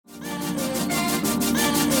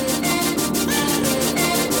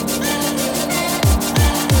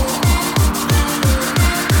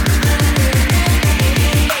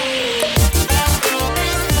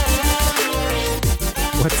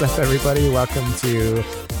up, everybody? Welcome to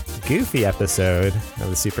Goofy episode of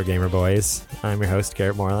the Super Gamer Boys. I'm your host,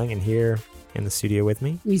 Garrett Morling, and here in the studio with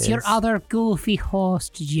me is your other goofy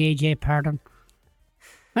host, JJ Pardon.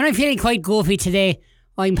 And I'm feeling quite goofy today.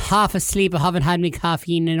 I'm half asleep. I haven't had my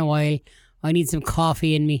caffeine in a while. I need some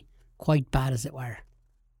coffee in me. Quite bad, as it were.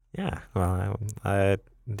 Yeah, well,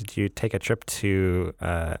 did you take a trip to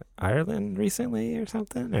Ireland recently or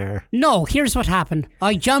something? Or No, here's what happened.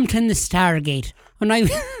 I jumped in the Stargate, and I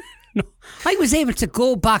was able to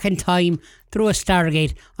go back in time through a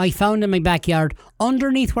Stargate I found in my backyard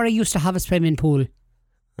underneath where I used to have a swimming pool.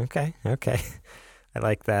 Okay. I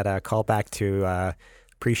like that callback to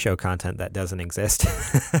pre-show content that doesn't exist.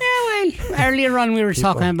 Yeah, well, earlier on we were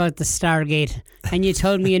talking about the Stargate, and you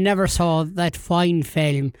told me you never saw that fine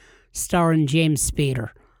film starring James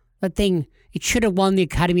Spader. That thing, it should have won the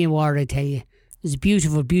Academy Award, I tell you. It was a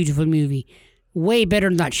beautiful, beautiful movie. Way better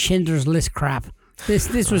than that Schindler's List crap.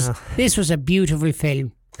 This was a beautiful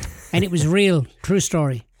film, and it was real, true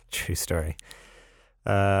story. True story.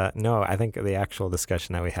 No, I think the actual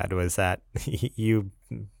discussion that we had was that you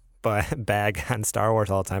bag on Star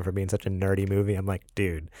Wars all the time for being such a nerdy movie. I'm like,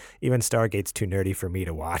 dude, even Stargate's too nerdy for me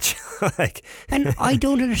to watch. And I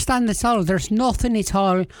don't understand this at all. There's nothing at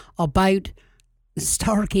all about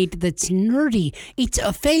Stargate that's nerdy. It's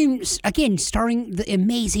a film, again, starring the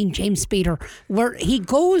amazing James Spader, where he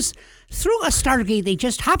goes through a Stargate they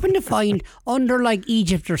just happen to find under like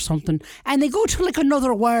Egypt or something, and they go to like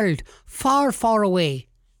another world far, far away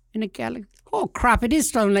in a galaxy. Oh crap, it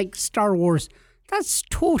is sound like Star Wars. That's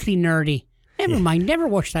totally nerdy. Never mind, never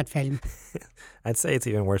watched that film. I'd say it's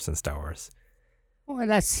even worse than Star Wars. Well,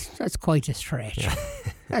 that's quite a stretch. Yeah.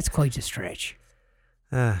 That's quite a stretch.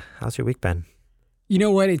 How's your week been? You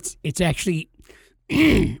know what? It's actually...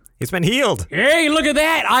 He's been healed. Hey, look at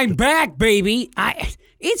that. I'm back, baby.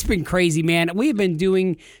 It's been crazy, man. We've been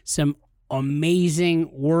doing some amazing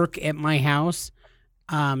work at my house.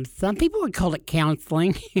 Some people would call it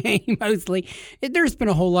counseling, mostly. There's been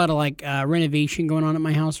a whole lot of renovation going on at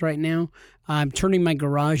my house right now. I'm turning my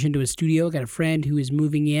garage into a studio. Got a friend who is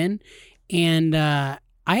moving in, and I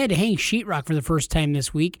had to hang sheetrock for the first time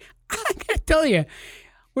this week. I gotta tell you,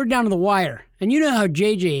 we're down to the wire. And you know how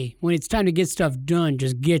JJ, when it's time to get stuff done,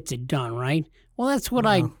 just gets it done, right? Well, that's what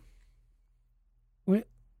Well. What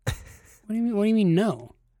do you mean? What do you mean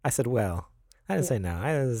no? I said, well. I didn't say no.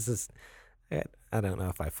 I don't know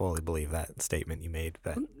if I fully believe that statement you made,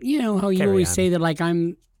 but you know how you always say that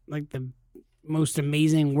I'm like the most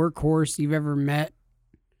amazing workhorse you've ever met.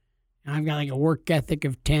 And I've got like a work ethic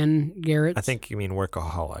of 10, Garrett. I think you mean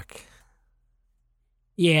workaholic.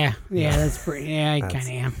 Yeah, that's pretty. Yeah, I kind of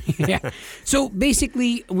am. Yeah. So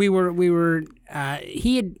basically, we were.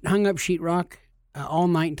 He had hung up sheetrock all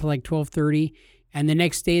night until like 12:30, and the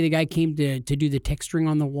next day the guy came to do the texturing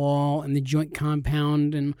on the wall and the joint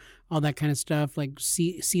compound and all that kind of stuff, like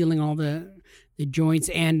sealing all the joints.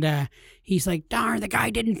 And he's like, "Darn, the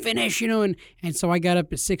guy didn't finish," and so I got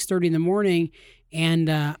up at 6:30 in the morning. And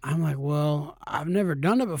I'm like, well, I've never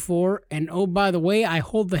done it before. And oh, by the way, I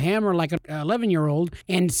hold the hammer like an 11-year-old.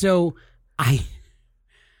 And so I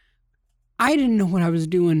didn't know what I was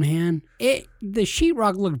doing, man. The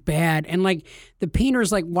sheetrock looked bad. And like the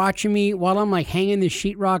painter's like watching me while I'm like hanging the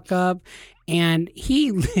sheetrock up. And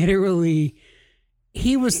he literally,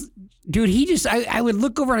 I would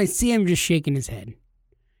look over and I'd see him just shaking his head.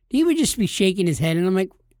 He would just be shaking his head. And I'm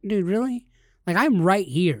like, dude, really? Like, I'm right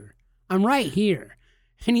here.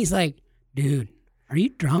 And he's like, dude, are you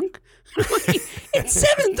drunk? I'm like, it's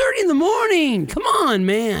 7:30 in the morning. Come on,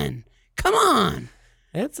 man. Come on.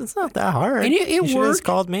 It's not that hard. And it you worked. Have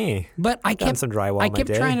called me. But I kept some drywall. I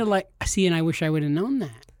kept trying to see, and I wish I would have known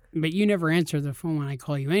that. But you never answer the phone when I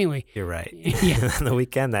call you anyway. You're right. Yeah. On the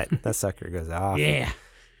weekend, that sucker goes off. Yeah.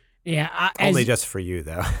 Only just for you,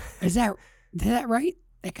 though. Is that right?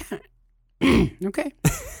 That kind of, okay.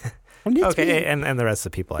 Okay, and the rest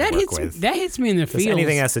of the people I work with. That hits me in the feels.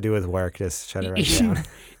 Anything has to do with work, just shut it right down.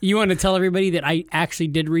 You want to tell everybody that I actually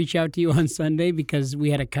did reach out to you on Sunday because we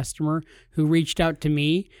had a customer who reached out to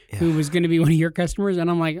me who was going to be one of your customers, and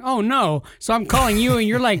I'm like, oh no. So I'm calling you, and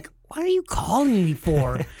you're like, what are you calling me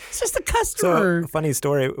for? It's just a customer. So, funny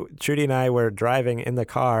story. Trudy and I were driving in the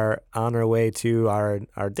car on our way to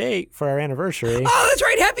our date for our anniversary. Oh, that's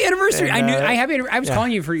right. Happy anniversary. And, I was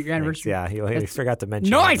calling you for your anniversary. Yeah, he forgot to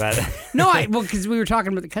mention because we were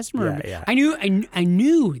talking about the customer. Yeah. I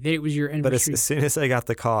knew that it was your anniversary. But as soon as I got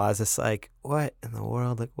the call, I was just like, what in the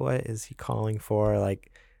world? Like, what is he calling for? Like,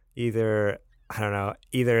 either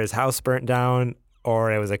his house burnt down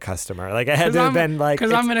or it was a customer. Like, I had to have been like...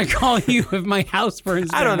 Because I'm going to call you if my house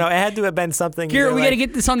burns down. I don't know. It had to have been something... Garrett, we got to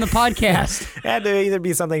get this on the podcast. It had to either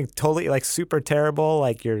be something totally, like, super terrible,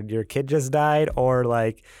 like your kid just died, or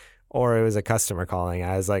it was a customer calling.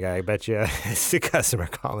 I was like, I bet you it's a customer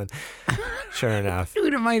calling. Sure enough.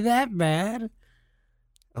 Dude, am I that bad?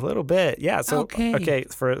 A little bit, yeah. So, okay.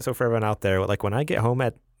 For everyone out there, like, when I get home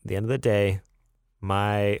at the end of the day,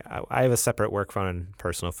 I have a separate work phone and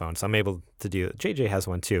personal phone, so I'm able to do it. JJ has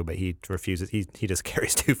one too, but he refuses. He just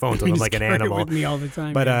carries two phones with him like an animal. It with me all the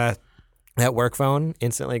time. But that work phone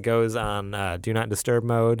instantly goes on do not disturb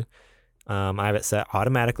mode. I have it set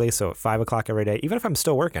automatically, so at 5 o'clock every day, even if I'm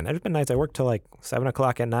still working. There's been nights I work till like 7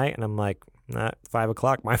 o'clock at night, and I'm like, at 5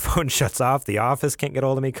 o'clock, my phone shuts off. The office can't get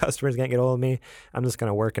hold of me. Customers can't get hold of me. I'm just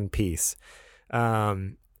gonna work in peace.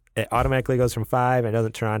 It automatically goes from 5 and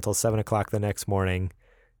doesn't turn on until 7 o'clock the next morning.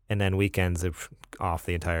 And then weekends, it's off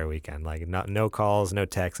the entire weekend. Like, no calls, no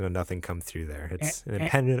texts, nothing come through there. It's an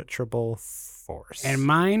impenetrable force. And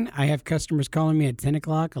mine, I have customers calling me at 10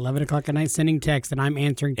 o'clock, 11 o'clock at night, sending texts, and I'm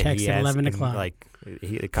answering texts at 11 o'clock. Like,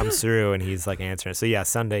 it comes through, and he's, like, answering. So, yeah,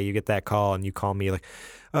 Sunday, you get that call, and you call me, like,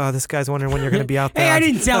 oh, this guy's wondering when you're going to be out there. Hey, I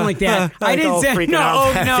didn't sound like that. I didn't sound...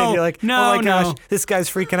 No. And you're like, no, oh, my gosh, this guy's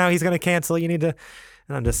freaking out. He's going to cancel. You need to...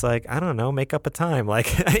 And I'm just like, I don't know, make up a time.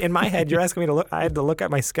 Like, in my head, you're asking me to look. I had to look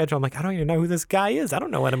at my schedule. I'm like, I don't even know who this guy is. I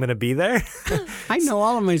don't know when I'm going to be there. I know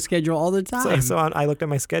all of my schedule all the time. So I looked at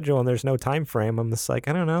my schedule, and there's no time frame. I'm just like,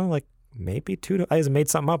 I don't know, like maybe 2 to... I just made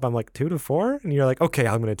something up. I'm like, 2 to 4? And you're like, okay,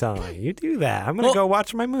 I'm going to tell him. You do that. I'm going to go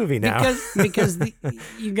watch my movie now. Because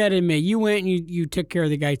you got to admit, you went and you took care of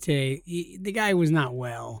the guy today. The guy was not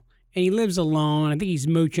well. And he lives alone. I think he's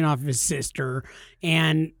mooching off his sister.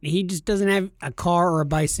 And he just doesn't have a car or a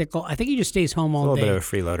bicycle. I think he just stays home all day. A little bit of a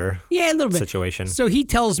freeloader situation. So he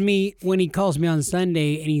tells me when he calls me on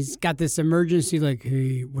Sunday and he's got this emergency, like,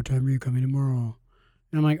 hey, what time are you coming tomorrow?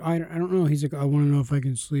 And I'm like, I don't know. He's like, I want to know if I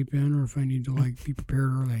can sleep in or if I need to, like, be prepared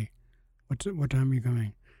early. What time are you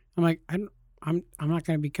coming? I'm like, I'm not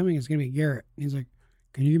going to be coming. It's going to be Garrett. And he's like,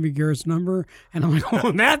 can you give me Garrett's number? And I'm like,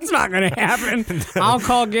 oh, that's not going to happen. I'll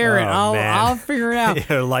call Garrett. I'll figure it out.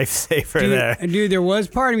 You're a lifesaver there. Dude, there was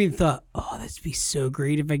part of me that thought, oh, this would be so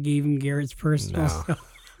great if I gave him Garrett's personal cell.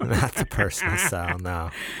 Not the personal cell,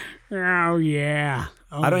 no. Oh, yeah.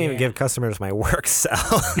 I don't even give customers my work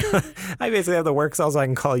cell. I basically have the work cell so I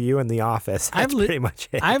can call you in the office. That's pretty much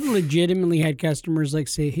it. I've legitimately had customers like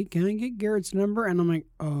say, hey, can I get Garrett's number? And I'm like,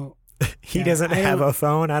 oh. He doesn't have a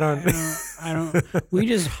phone. I don't. We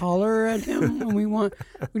just holler at him when we want.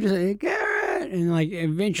 We just say, hey, Garrett, and like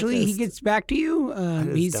eventually he gets back to you.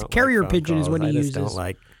 He's carrier pigeon is what he uses.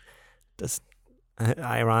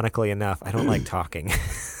 Ironically enough, I don't like talking.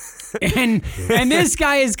 and this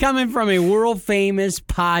guy is coming from a world famous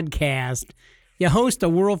podcast. You host a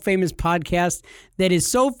world famous podcast that is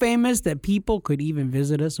so famous that people could even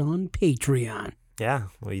visit us on Patreon. Yeah,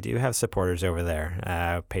 we do have supporters over there.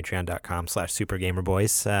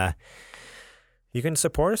 Patreon.com/SuperGamerBoys. You can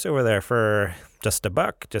support us over there for just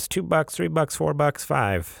 $1, just $2, $3, $4,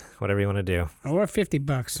 $5, whatever you want to do. Or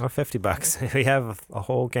 $50. Or $50. We have a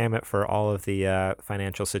whole gamut for all of the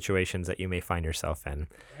financial situations that you may find yourself in.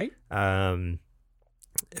 Right.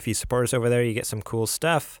 If you support us over there, you get some cool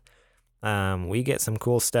stuff. We get some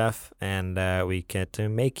cool stuff, and we get to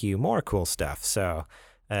make you more cool stuff. So...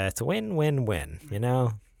 it's a win-win-win,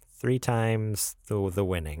 3 times the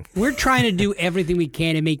winning. We're trying to do everything we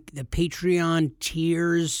can to make the Patreon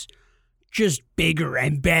tiers just bigger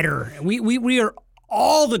and better. We are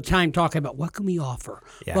all the time talking about what can we offer?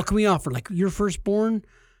 Yeah. What can we offer? Like your firstborn,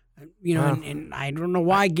 and I don't know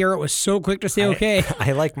why Garrett was so quick to say okay.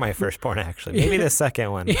 I like my firstborn actually. Maybe the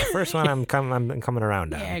second one. The first one I'm coming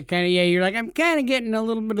around on. Yeah, kind of. Yeah, you're like I'm kind of getting a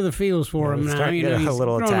little bit of the feels for him now. He's a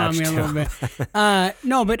little attached on me a little bit.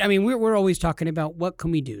 No, but I mean we're always talking about what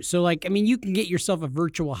can we do. So like I mean you can get yourself a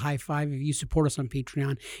virtual high five if you support us on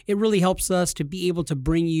Patreon. It really helps us to be able to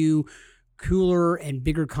bring you cooler and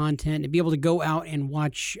bigger content, to be able to go out and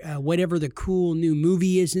watch whatever the cool new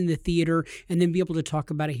movie is in the theater and then be able to talk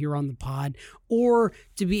about it here on the pod, or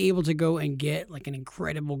to be able to go and get like an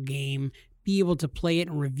incredible game, be able to play it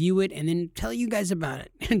and review it and then tell you guys about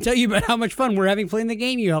it and tell you about how much fun we're having playing the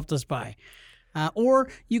game you helped us buy. Or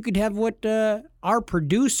you could have what our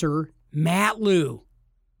producer, Matt Lou,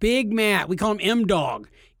 Big Matt, we call him M-Dog.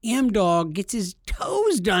 M-Dog gets his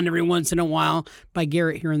toes done every once in a while by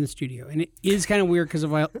Garrett here in the studio. And it is kind of weird because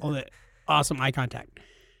of all the awesome eye contact.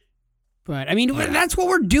 But, I mean, that's what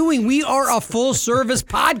we're doing. We are a full-service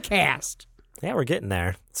podcast. Yeah, we're getting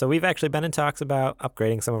there. So we've actually been in talks about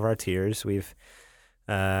upgrading some of our tiers. We've,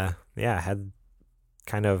 had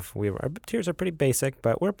our tiers are pretty basic,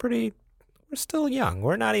 but we're still young.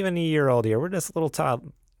 We're not even a year old here. We're just little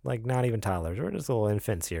not even toddlers. We're just little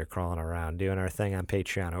infants here crawling around doing our thing on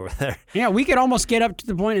Patreon over there. Yeah, we could almost get up to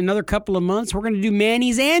the point in another couple of months we're going to do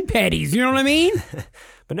Manny's and Petty's. You know what I mean?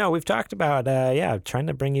 But no, we've talked about, trying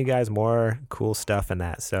to bring you guys more cool stuff in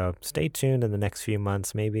that. So stay tuned in the next few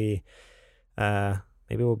months. Maybe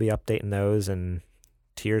we'll be updating those, and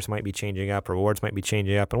tiers might be changing up, rewards might be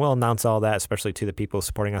changing up, and we'll announce all that, especially to the people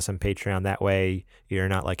supporting us on Patreon. That way you're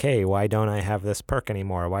not like, hey, why don't I have this perk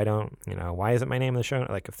anymore? Why isn't my name in the show?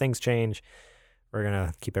 Like, if things change, we're going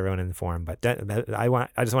to keep everyone informed. But I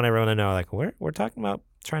just want everyone to know, like, we're talking about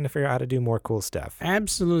trying to figure out how to do more cool stuff.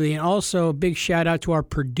 Absolutely. And also a big shout out to our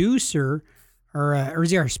producer, or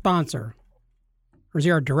is he our sponsor? Or is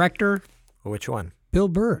he our director? Which one? Bill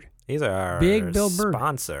Bird. He's our Big Bill Bird.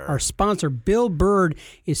 sponsor. Our sponsor, Bill Bird,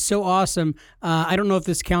 is so awesome. I don't know if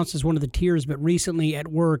this counts as one of the tiers, but recently at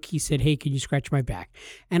work, he said, hey, can you scratch my back?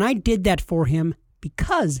 And I did that for him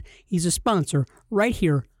because he's a sponsor right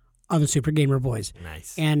here on the Super Gamer Boys.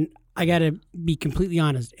 Nice. And I got to be completely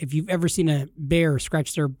honest. If you've ever seen a bear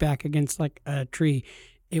scratch their back against like a tree,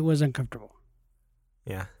 it was uncomfortable.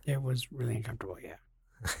 Yeah. It was really uncomfortable, yeah.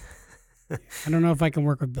 I don't know if I can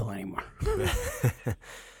work with Bill anymore.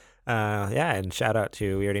 And shout out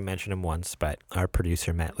to, we already mentioned him once, but our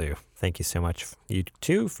producer, Matt Liu. Thank you so much, you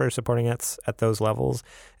too, for supporting us at those levels,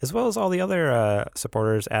 as well as all the other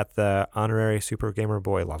supporters at the honorary Super Gamer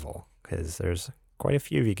Boy level, because there's quite a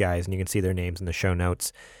few of you guys, and you can see their names in the show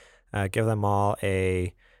notes. Give them all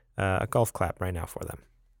a golf clap right now for them.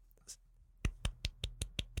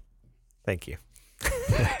 Thank you.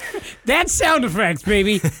 That's sound effects,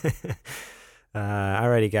 baby.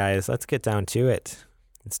 Alrighty, guys, let's get down to it.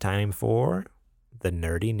 It's time for the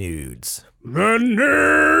Nerdy Nudes. The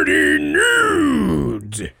Nerdy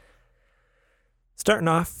Nudes. Starting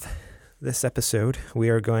off this episode, we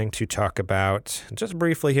are going to talk about, just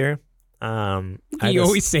briefly here. You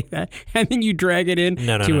always say that, and then you drag it in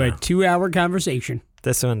to a 2-hour conversation.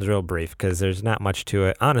 This one's real brief because there's not much to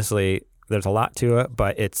it. Honestly, there's a lot to it,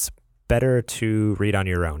 but it's better to read on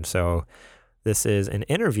your own. So this is an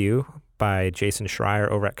interview by Jason Schreier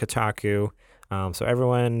over at Kotaku. So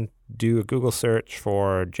everyone do a Google search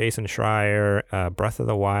for Jason Schreier, Breath of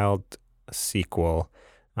the Wild sequel.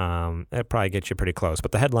 That'll probably get you pretty close.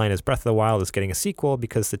 But the headline is Breath of the Wild is getting a sequel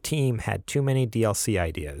because the team had too many DLC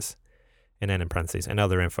ideas. And then in parentheses, and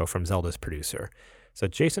other info from Zelda's producer. So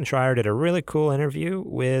Jason Schreier did a really cool interview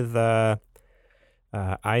with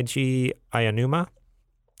Eiji Ayanuma.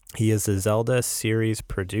 He is the Zelda series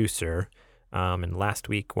producer. And last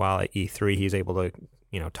week while at E3, he was able to,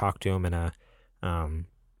 talk to him in a kind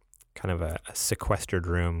of a sequestered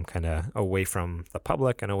room, kind of away from the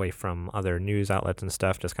public and away from other news outlets and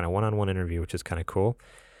stuff, just kind of one-on-one interview, which is kind of cool.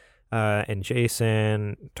 And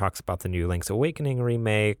Jason talks about the new Link's Awakening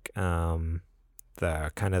remake, the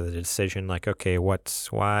kind of the decision, like, okay, what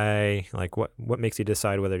makes you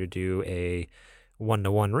decide whether to do a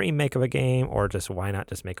one-to-one remake of a game or just why not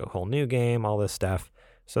just make a whole new game, all this stuff.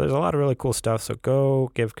 So there's a lot of really cool stuff. So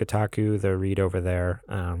go give Kotaku the read over there.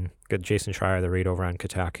 Good Jason Schreier the read over on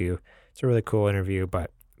Kotaku. It's a really cool interview.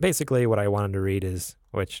 But basically what I wanted to read is,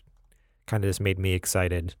 which kind of just made me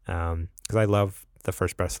excited, because I love the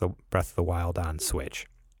first Breath of the Wild on Switch.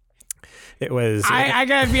 It was... I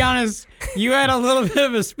gotta be honest, you had a little bit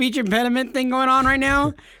of a speech impediment thing going on right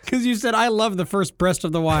now, because you said, I love the first Breath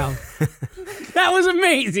of the Wild. That was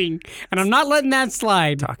amazing, and I'm not letting that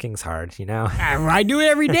slide. Talking's hard, I do it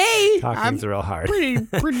every day. Talking's real hard. Pretty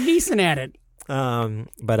decent at it.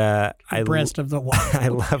 But Breath of the Wild. I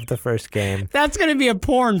love the first game. That's gonna be a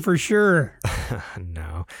porn for sure.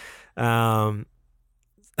 No.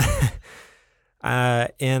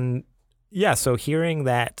 And yeah, so hearing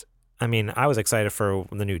that, I was excited for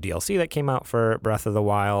the new DLC that came out for Breath of the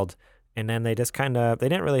Wild, and then they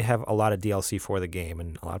didn't really have a lot of DLC for the game,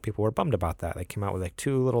 and a lot of people were bummed about that. They came out with like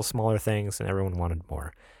 2 little smaller things, and everyone wanted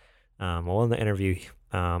more. Well, in the interview,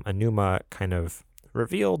 Aonuma kind of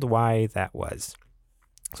revealed why that was.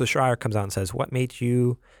 So Schreier comes out and says, what made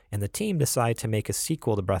you and the team decide to make a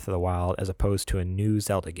sequel to Breath of the Wild as opposed to a new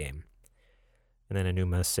Zelda game? And then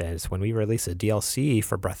Aonuma says, when we release a DLC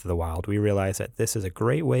for Breath of the Wild, we realize that this is a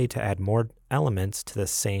great way to add more elements to the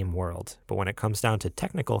same world. But when it comes down to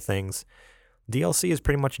technical things, DLC is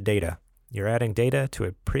pretty much data. You're adding data to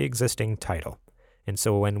a pre-existing title. And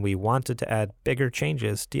so when we wanted to add bigger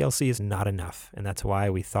changes, DLC is not enough. And that's why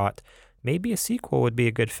we thought maybe a sequel would be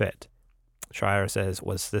a good fit. Schreier says,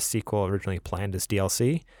 was this sequel originally planned as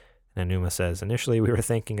DLC? And Enuma says, initially we were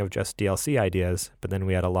thinking of just DLC ideas, but then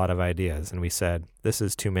we had a lot of ideas, and we said, this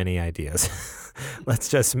is too many ideas. Let's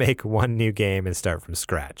just make one new game and start from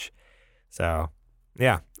scratch. So,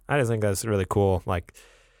 yeah, I just think that's really cool. Like,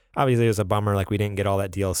 obviously it was a bummer, like we didn't get all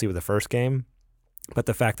that DLC with the first game, but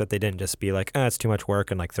the fact that they didn't just be like, it's too much work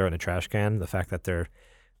and like throw it in a trash can, the fact that they're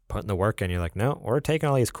putting the work in, you're like, no, we're taking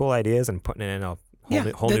all these cool ideas and putting it in a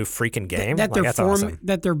whole new freaking game. That's awesome.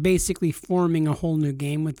 That they're basically forming a whole new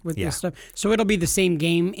game with this stuff. So it'll be the same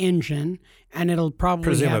game engine, and it'll probably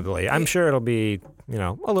presumably. I'm sure it'll be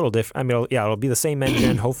a little different. I mean, it'll be the same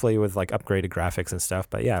engine, hopefully with like upgraded graphics and stuff.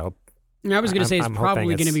 But yeah, I was going to say it's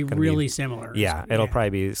probably going to be really similar. Yeah, it'll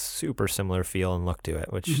probably be super similar feel and look to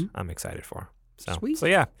it, which I'm excited for. So, Sweet. So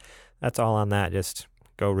yeah, that's all on that. Just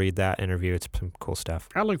go read that interview. It's some cool stuff.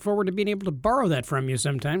 I look forward to being able to borrow that from you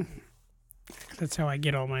sometime. That's how I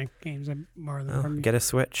get all my games. I borrow them from you. Get a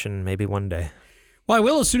Switch and maybe one day. Well, I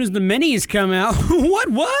will as soon as the minis come out.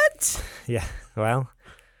 What? Yeah, well,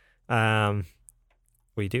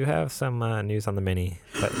 we do have some news on the mini,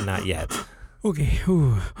 but not yet. Okay.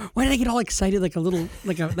 Ooh. Why did I get all excited like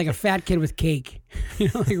a fat kid with cake?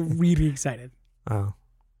 Like really excited. Oh,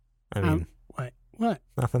 I mean, what?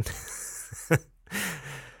 Nothing.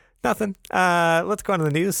 Nothing. Let's go on to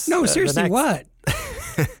the news. No, seriously, what?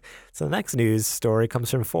 So the next news story comes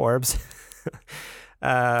from Forbes.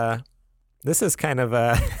 This is kind of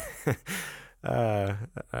a...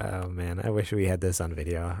 oh, man. I wish we had this on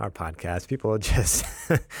video, our podcast. People would just...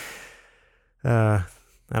 I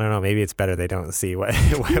don't know. Maybe it's better they don't see what's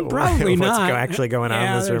actually going on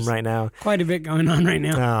in this room right now. Quite a bit going on right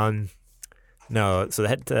now. No, so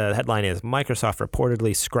the headline is Microsoft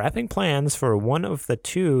reportedly scrapping plans for one of the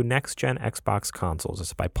two next-gen Xbox consoles. This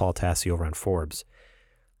is by Paul Tassi over on Forbes.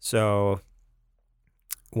 So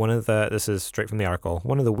this is straight from the article.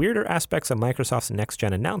 One of the weirder aspects of Microsoft's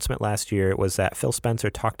next-gen announcement last year was that Phil Spencer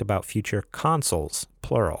talked about future consoles,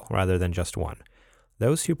 plural, rather than just one.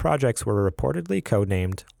 Those two projects were reportedly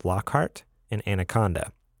codenamed Lockhart and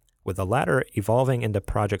Anaconda, with the latter evolving into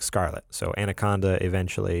Project Scarlet. So Anaconda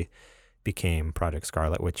eventually became Project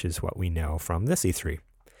Scarlet, which is what we know from this E3.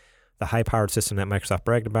 The high-powered system that Microsoft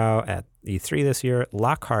bragged about at E3 this year,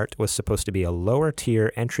 Lockhart, was supposed to be a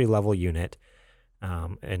lower-tier entry-level unit.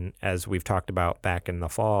 And as we've talked about back in the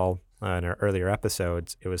fall in our earlier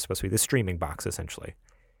episodes, it was supposed to be the streaming box, essentially.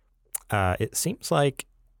 It seems like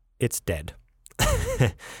it's dead.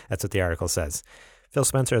 That's what the article says. Phil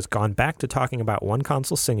Spencer has gone back to talking about one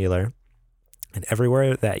console singular, and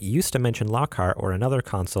everywhere that used to mention Lockhart or another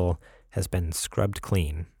console has been scrubbed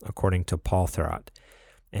clean, according to Paul Thurrott.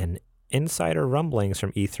 And insider rumblings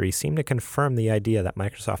from E3 seem to confirm the idea that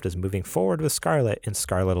Microsoft is moving forward with Scarlet and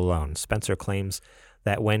Scarlet alone. Spencer claims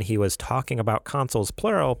that when he was talking about consoles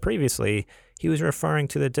plural previously, he was referring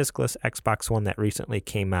to the discless Xbox One that recently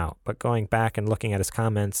came out. But going back and looking at his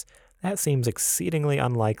comments, that seems exceedingly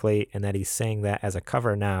unlikely, and that he's saying that as a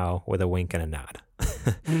cover now with a wink and a nod.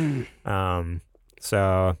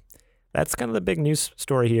 So that's kind of the big news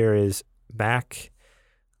story here is back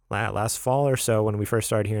last fall or so when we first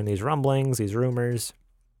started hearing these rumblings, these rumors,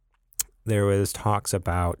 there was talks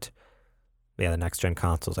about the next-gen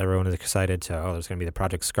consoles. Everyone is excited there's going to be the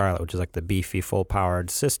Project Scarlet, which is like the beefy, full-powered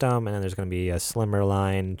system, and then there's going to be a slimmer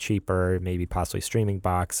line, cheaper, maybe possibly streaming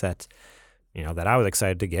box that I was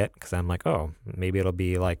excited to get because I'm like, oh, maybe it'll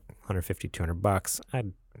be like $150, $200.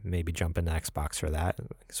 I'd maybe jump into Xbox for that,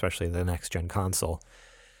 especially the next-gen console.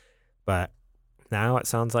 But now it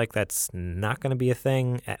sounds like that's not going to be a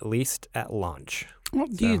thing, at least at launch. Well,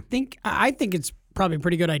 do you think? I think it's probably a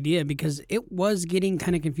pretty good idea because it was getting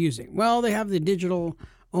kind of confusing. Well, they have the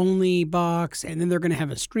digital-only box, and then they're going to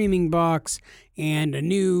have a streaming box and a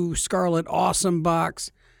new Scarlet Awesome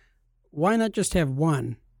box. Why not just have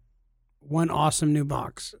one awesome new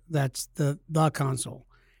box? That's the console.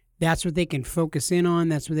 That's what they can focus in on.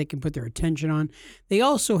 That's what they can put their attention on. They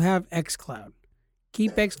also have xCloud.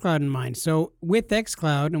 Keep xCloud in mind. So with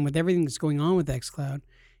xCloud and with everything that's going on with xCloud,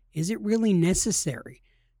 is it really necessary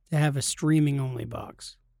to have a streaming-only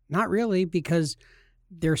box? Not really, because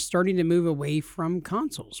they're starting to move away from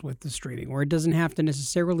consoles with the streaming, where it doesn't have to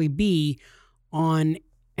necessarily be on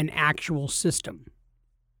an actual system.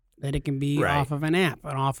 That it can be off of an app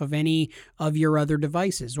and off of any of your other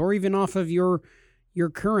devices, or even off of your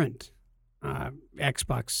current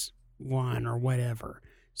Xbox One or whatever.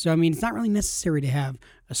 So, I mean, it's not really necessary to have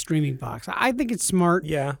a streaming box. I think it's smart.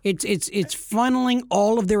 Yeah. It's funneling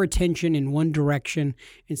all of their attention in one direction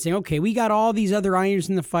and saying, okay, we got all these other irons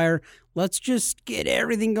in the fire. Let's just get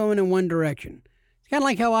everything going in one direction. It's kind of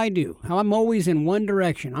like how I do, how I'm always in one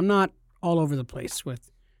direction. I'm not all over the place with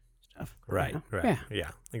stuff. Right. Yeah.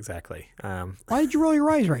 Yeah. Exactly. Why did you roll your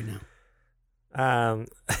eyes right now?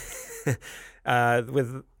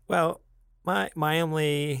 My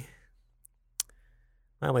only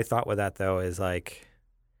thought with that though is like,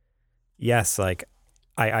 yes, like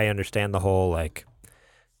I understand the whole like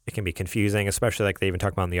it can be confusing, especially like they even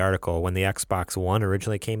talk about in the article when the Xbox One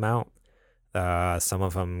originally came out. Some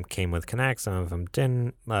of them came with Kinect, some of them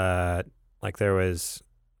didn't. Like there was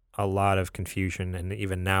a lot of confusion, and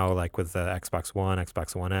even now, like with the Xbox One,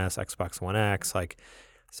 Xbox One S, Xbox One X, like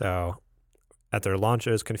so at their launch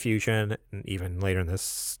there's confusion, and even later in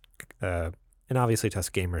this, and obviously to us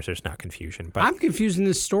gamers, there's not confusion. But I'm confused in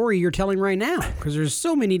this story you're telling right now because there's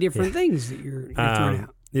so many different things that you're throwing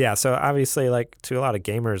out. Yeah, so obviously, like to a lot of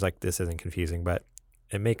gamers, like this isn't confusing, but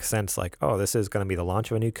it makes sense. Like, oh, this is going to be the launch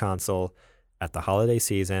of a new console at the holiday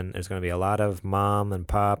season. There's going to be a lot of mom and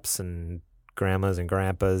pops and grandmas and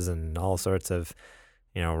grandpas and all sorts of,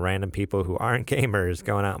 random people who aren't gamers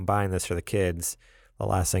going out and buying this for the kids. The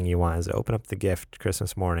last thing you want is to open up the gift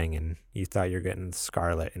Christmas morning and you thought you're getting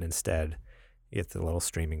Scarlet and instead you get the little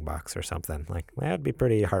streaming box or something. Like that'd be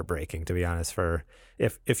pretty heartbreaking, to be honest, for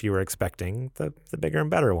if you were expecting the bigger and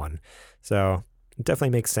better one. So it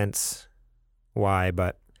definitely makes sense why,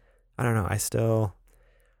 but I don't know.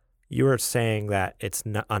 You were saying that it's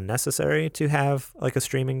not unnecessary to have like a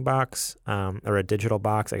streaming box or a digital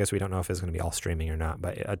box. I guess we don't know if it's going to be all streaming or not,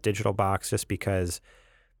 but a digital box just because,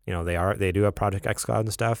 they do have Project xCloud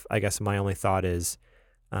and stuff. I guess my only thought is,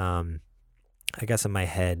 I guess in my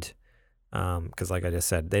head, because like I just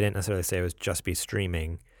said, they didn't necessarily say it was just be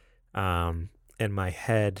streaming. In my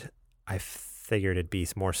head, I figured it'd be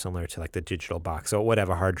more similar to like the digital box. So it would have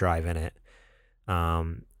a hard drive in it.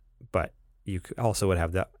 But you also would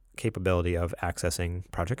have the capability of accessing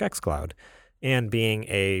Project xCloud and being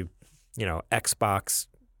a, Xbox,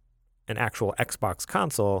 an actual Xbox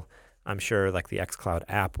console. I'm sure like the xCloud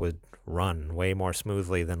app would run way more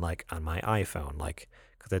smoothly than like on my iPhone, like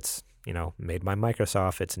because it's, made by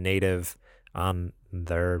Microsoft. It's native on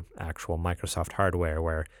their actual Microsoft hardware,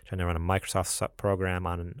 where trying to run a Microsoft program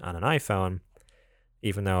on an iPhone,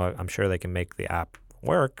 even though I'm sure they can make the app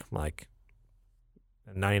work like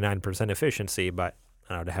 99% efficiency, but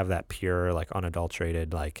to have that pure, like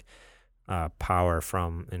unadulterated, like power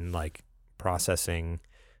from and like processing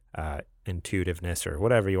intuitiveness or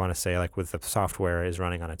whatever you want to say, like with the software is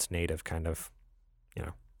running on its native kind of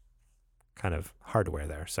hardware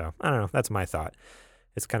there. So I don't know. That's my thought.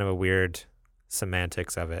 It's kind of a weird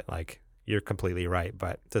semantics of it. Like you're completely right,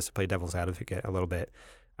 but just to play devil's advocate a little bit,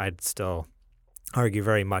 I'd still argue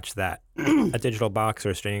very much that a digital box or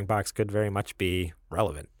a streaming box could very much be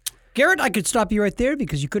relevant. Garrett, I could stop you right there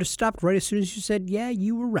because you could have stopped right as soon as you said, yeah,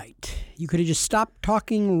 you were right. You could have just stopped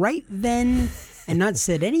talking right then and not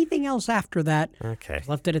said anything else after that. Okay.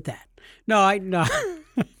 Left it at that. No.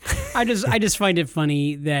 I just find it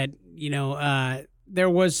funny that, there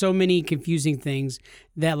was so many confusing things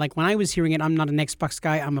that like when I was hearing it, I'm not an Xbox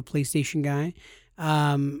guy, I'm a PlayStation guy.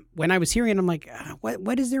 When I was hearing it, I'm like,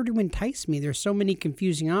 what is there to entice me? There's so many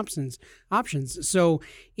confusing options. So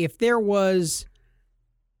if there was,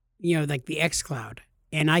 like the xCloud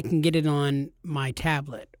and I can get it on my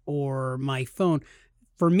tablet or my phone,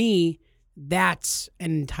 for me, that's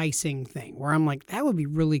an enticing thing where I'm like, that would be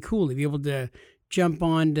really cool to be able to jump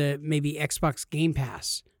on to maybe Xbox Game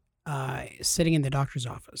Pass, sitting in the doctor's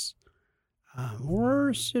office.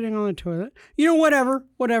 Or sitting on the toilet, whatever.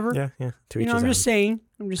 Yeah. To each his I'm own. just saying.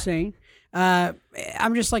 I'm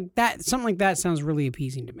just like that. Something like that sounds really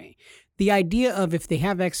appeasing to me. The idea of if they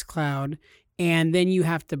have xCloud and then you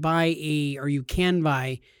have to buy you can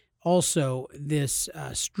buy also this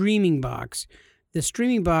streaming box. The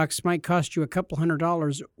streaming box might cost you a couple $100,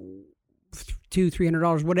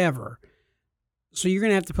 $200-$300, whatever. So you're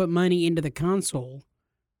gonna have to put money into the console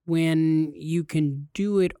when you can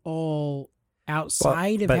do it all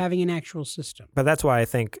outside of having an actual system. But that's why I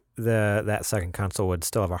think that second console would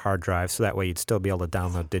still have a hard drive, so that way you'd still be able to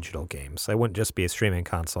download digital games. It wouldn't just be a streaming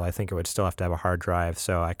console. I think it would still have to have a hard drive,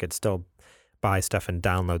 so I could still buy stuff and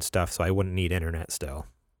download stuff, so I wouldn't need internet still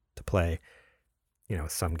to play,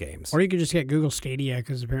 some games. Or you could just get Google Stadia,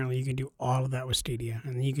 because apparently you can do all of that with Stadia,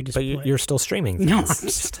 and then you can just play. You're still streaming things. No,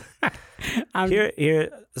 I'm just...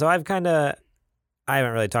 So I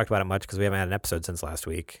haven't really talked about it much because we haven't had an episode since last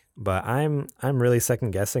week, but I'm really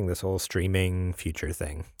second guessing this whole streaming future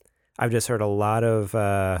thing. I've just heard a lot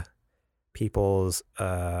of people's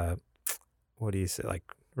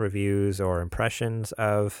reviews or impressions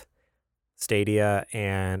of Stadia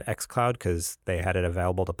and xCloud because they had it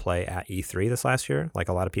available to play at E3 this last year. Like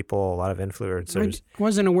a lot of people, a lot of influencers. I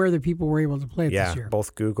wasn't aware that people were able to play it this year.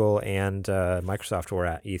 Both Google and Microsoft were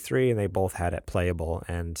at E3 and they both had it playable.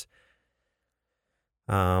 And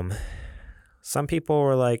some people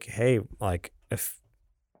were like, hey, like if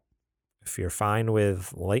you're fine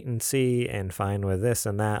with latency and fine with this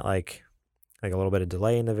and that, like a little bit of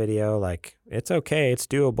delay in the video, like it's okay, it's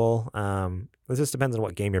doable. This just depends on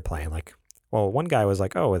what game you're playing. Like, well, one guy was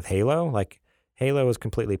like, oh, with Halo, like Halo was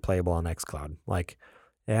completely playable on xCloud. Like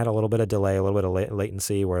it had a little bit of delay, a little bit of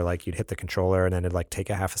latency where like you'd hit the controller and then it'd like take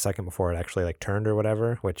a half a second before it actually like turned or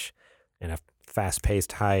whatever, which in a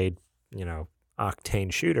fast-paced, high,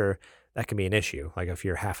 octane shooter, that can be an issue. Like if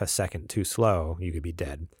you're half a second too slow, you could be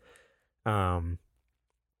dead.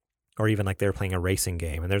 Or even like they were playing a racing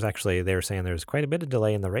game and they were saying there's quite a bit of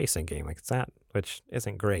delay in the racing game. Like it's that, which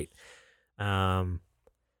isn't great. On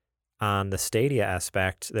the Stadia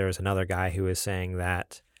aspect, there was another guy who was saying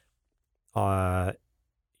that,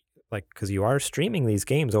 like, because you are streaming these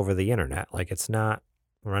games over the internet, like it's not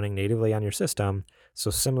running natively on your system. So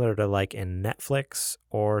similar to like in Netflix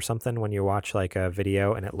or something, when you watch like a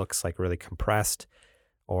video and it looks like really compressed,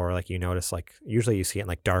 or like you notice like usually you see it in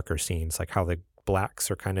like darker scenes, like how the blacks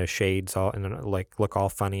are kind of shades all and like look all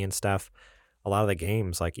funny and stuff. A lot of the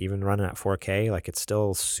games, like even running at 4K, like it's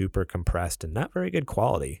still super compressed and not very good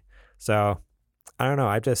quality. So I don't know.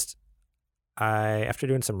 After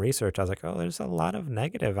doing some research, I was like, oh, there's a lot of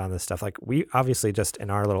negative on this stuff. Like we obviously just in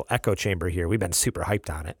our little echo chamber here, we've been super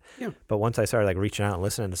hyped on it. Yeah. But once I started like reaching out and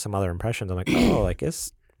listening to some other impressions, I'm like, oh, like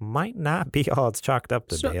this might not be all it's chalked up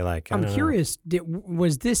to be. Like I'm curious,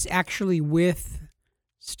 was this actually with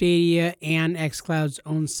Stadia and xCloud's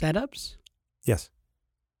own setups? Yes.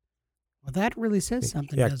 Well, that really says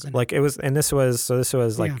something, doesn't it? Like it was, and this was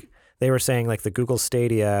like they were saying like the Google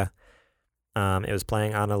Stadia. It was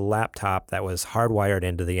playing on a laptop that was hardwired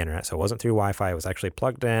into the internet. So it wasn't through Wi-Fi. It was actually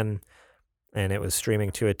plugged in and it was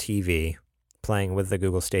streaming to a TV playing with the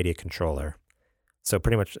Google Stadia controller. So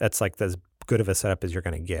pretty much that's like as good of a setup as you're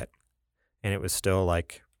going to get. And it was still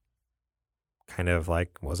like kind of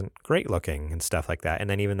like wasn't great looking and stuff like that. And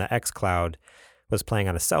then even the xCloud was playing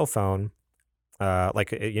on a cell phone.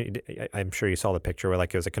 I'm sure you saw the picture where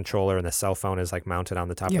like it was a controller and the cell phone is like mounted on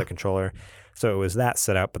the top of the controller. So it was that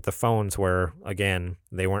setup, but the phones were, again,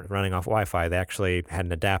 they weren't running off Wi-Fi. They actually had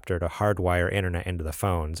an adapter to hardwire internet into the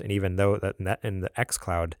phones. And even though that in the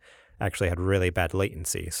xCloud actually had really bad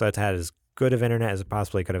latency. So it had as good of internet as it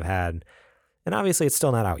possibly could have had. And obviously it's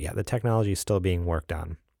still not out yet. The technology is still being worked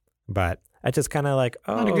on. But I just kind of like,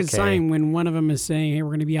 oh, not a good sign when one of them is saying, hey, we're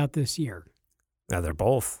going to be out this year. No, they're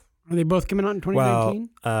both. Are they both coming out in 2019?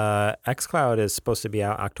 Well, xCloud is supposed to be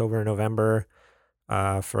out October and November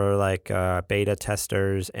for like beta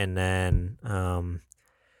testers, and then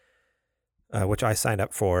which I signed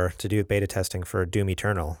up for to do beta testing for Doom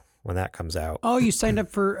Eternal when that comes out. Oh, you signed up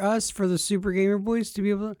for us for the Super Gamer Boys to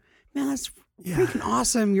be able to? Man, that's freaking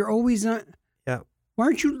awesome! You're always not. Yeah. Why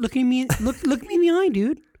aren't you looking at me? Look me in the eye,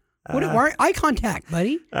 dude. Why eye contact,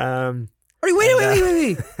 buddy? Wait. Are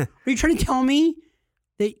you trying to tell me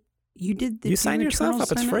that you did the you sign yourself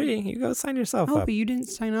up? It's free. You go sign yourself up. Oh, but you didn't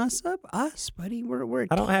sign us up. Us, buddy. We're.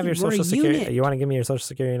 I don't have your social security. Unit. You want to give me your social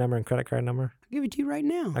security number and credit card number? I'll give it to you right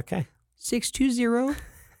now. Okay. 620-20.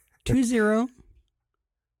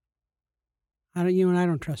 I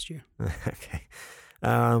don't trust you. Okay.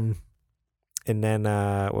 And then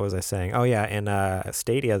what was I saying? Oh yeah, and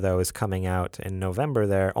Stadia though is coming out in November.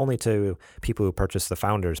 There only to people who purchased the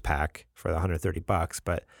Founders Pack for the $130,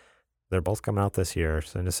 but they're both coming out this year,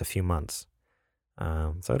 so in just a few months.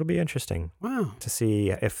 So it'll be interesting. Wow. To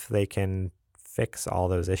see if they can fix all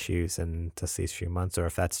those issues in just these few months, or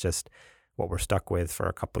if that's just what we're stuck with for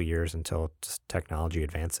a couple years until just technology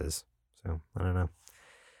advances. So I don't know.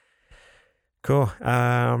 Cool.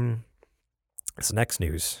 This next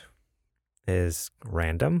news is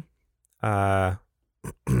random.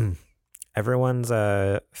 Everyone's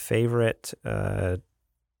favorite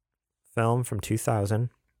film from 2000.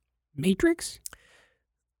 Matrix?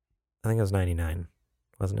 I think it was 99,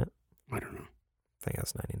 wasn't it? I don't know. I think it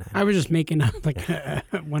was 99. I was just making up like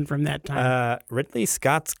one from that time. Ridley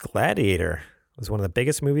Scott's Gladiator was one of the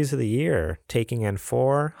biggest movies of the year, taking in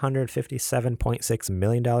 $457.6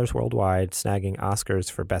 million worldwide, snagging Oscars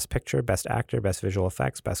for Best Picture, Best Actor, Best Visual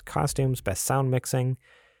Effects, Best Costumes, Best Sound Mixing.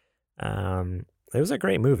 It was a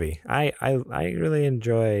great movie. I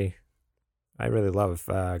really love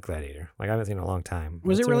Gladiator. Like I haven't seen it in a long time.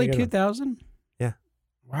 Was it really 2000? Yeah.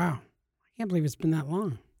 Wow. I can't believe it's been that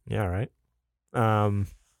long. Yeah, right.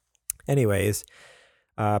 Anyways,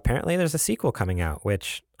 Apparently, there's a sequel coming out,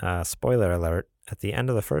 which, spoiler alert, at the end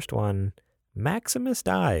of the first one, Maximus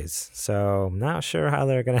dies. So I'm not sure how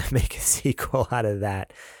they're going to make a sequel out of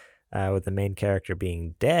that with the main character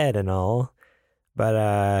being dead and all.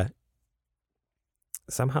 But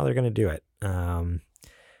somehow they're going to do it.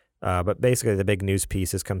 But basically, the big news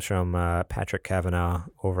piece comes from Patrick Kavanaugh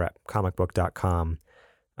over at comicbook.com.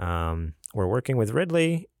 We're working with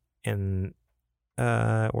Ridley, and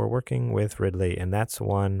that's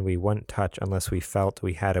one we wouldn't touch unless we felt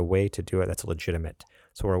we had a way to do it that's legitimate.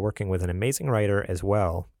 So we're working with an amazing writer as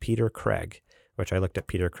well, Peter Craig, which I looked at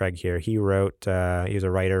Peter Craig here. He wrote, he was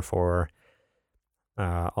a writer for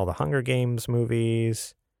all the Hunger Games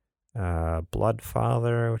movies,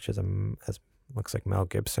 Bloodfather, which looks like Mel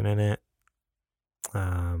Gibson in it.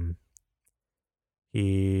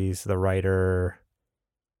 He's the writer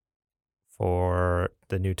for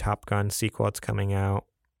the new Top Gun sequel that's coming out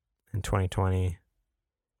in 2020.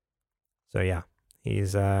 So yeah,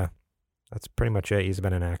 he's that's pretty much it. He's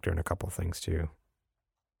been an actor in a couple of things too.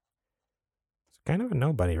 It's kind of a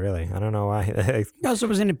nobody, really. I don't know why. He also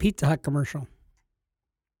was in a Pizza Hut commercial.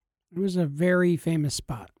 It was a very famous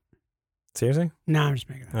spot. Seriously? No, I'm just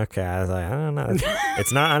making that. Okay, I was like, I don't know.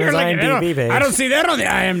 It's not on his IMDb page. I don't see that on the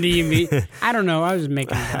IMDb. I don't know. I was just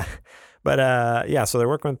making it up. But yeah, so they're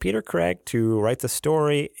working with Peter Craig to write the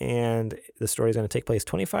story, and the story is going to take place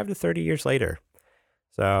 25 to 30 years later.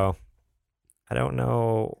 So I don't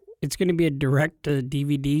know. It's going to be a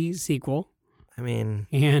direct-to-DVD sequel. I mean,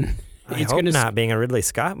 and it's hope not being a Ridley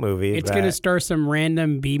Scott movie. It's going to star some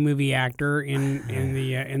random B-movie actor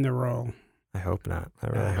in the role. I hope not. I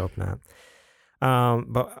really hope not.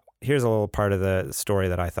 But here's a little part of the story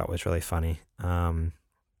that I thought was really funny. Where'd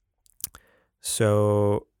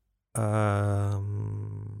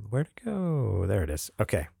it go? There it is.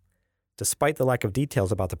 Okay. Despite the lack of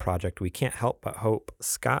details about the project, we can't help but hope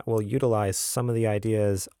Scott will utilize some of the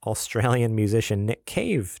ideas Australian musician Nick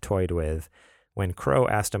Cave toyed with when Crowe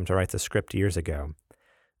asked him to write the script years ago.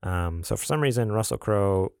 So for some reason, Russell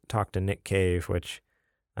Crowe talked to Nick Cave, which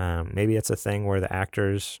maybe it's a thing where the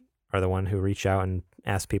actors are the one who reach out and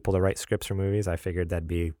ask people to write scripts for movies. I figured that'd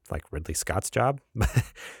be like Ridley Scott's job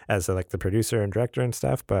as like the producer and director and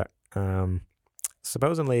stuff. But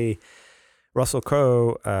supposedly Russell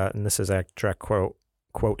Crowe, and this is a direct quote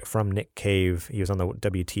from Nick Cave. He was on the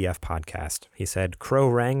WTF podcast. He said, "Crowe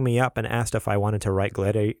rang me up and asked if I wanted to write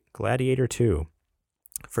Gladiator 2.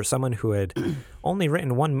 For someone who had only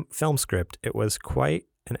written one film script, it was quite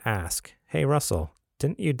an ask. Hey, Russell,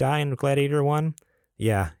 didn't you die in Gladiator 1?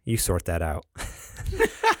 Yeah, you sort that out."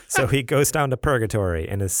 So he goes down to purgatory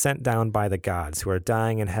and is sent down by the gods who are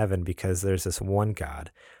dying in heaven because there's this one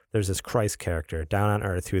God. There's this Christ character down on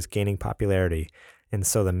earth who is gaining popularity. And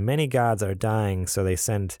so the many gods are dying, so they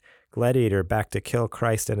send Gladiator back to kill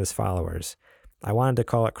Christ and his followers. I wanted to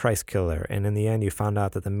call it Christ Killer, and in the end you found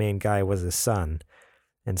out that the main guy was his son.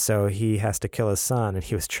 And so he has to kill his son, and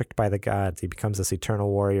he was tricked by the gods. He becomes this eternal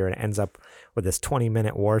warrior and ends up with this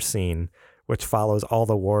 20-minute war scene, which follows all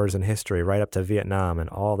the wars in history right up to Vietnam and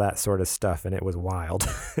all that sort of stuff. And it was wild.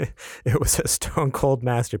 It was a stone cold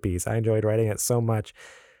masterpiece. I enjoyed writing it so much,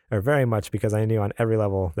 or very much, because I knew on every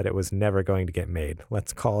level that it was never going to get made.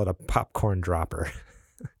 Let's call it a popcorn dropper.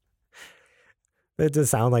 It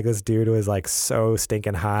just sounded like this dude was like so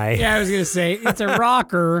stinking high. Yeah, I was going to say, it's a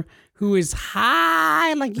rocker who is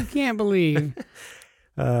high like you can't believe.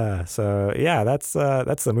 So yeah, that's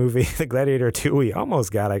the movie, The Gladiator 2. We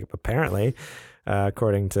almost got it, apparently,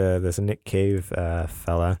 according to this Nick Cave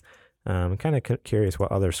fella. I'm kind of curious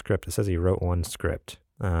what other script. It says he wrote one script.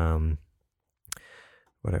 What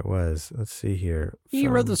it was. Let's see here. He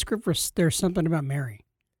wrote the script for There's Something About Mary.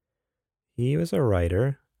 He was a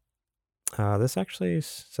writer. This actually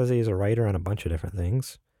says he's a writer on a bunch of different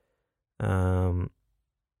things.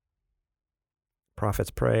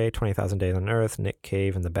 Prophets Prey, 20,000 Days on Earth, Nick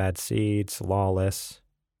Cave and the Bad Seeds, Lawless.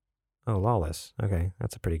 Oh, Lawless. Okay,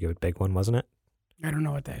 that's a pretty good big one, wasn't it? I don't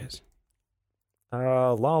know what that is.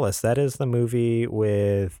 Lawless. That is the movie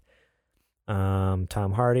with Tom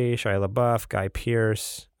Hardy, Shia LaBeouf, Guy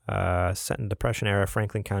Pearce. Set in Depression-era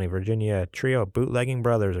Franklin County, Virginia, a trio of bootlegging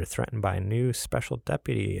brothers are threatened by a new special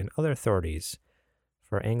deputy and other authorities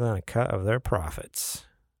for angling a cut of their profits.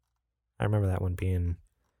 I remember that one being...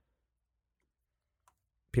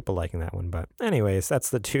 people liking that one. But anyways, that's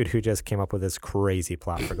the dude who just came up with this crazy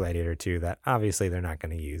plot for Gladiator 2 that obviously they're not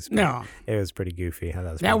going to use. No. It was pretty goofy.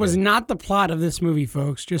 That was not the plot of this movie,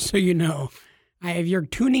 folks, just so you know. If you're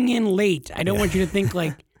tuning in late, I don't want you to think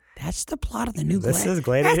like, that's the plot of the new Gladiator. This is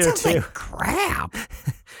Gladiator 2. That sounds like crap.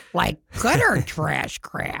 Like gutter trash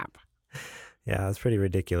crap. Yeah, it's pretty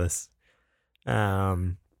ridiculous.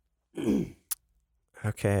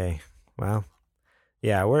 Okay. Well,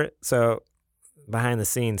 yeah, so behind the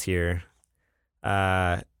scenes here.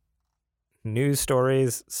 News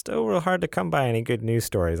stories, still real hard to come by any good news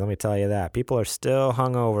stories. Let me tell you that. People are still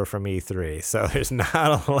hungover from E3, so there's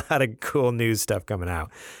not a lot of cool news stuff coming out.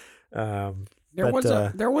 There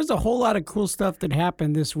was a whole lot of cool stuff that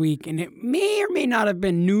happened this week, and it may or may not have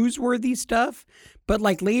been newsworthy stuff, but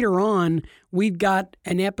like later on, we've got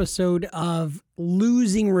an episode of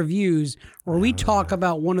Losing Reviews where we talk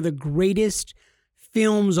about one of the greatest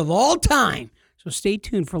films of all time. So stay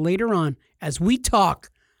tuned for later on as we talk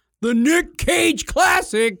the Nick Cage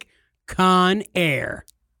classic, Con Air.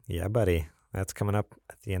 Yeah, buddy. That's coming up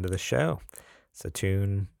at the end of the show. So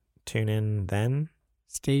tune in then.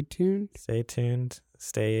 Stay tuned. Stay tuned.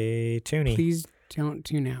 Stay tuney. Please don't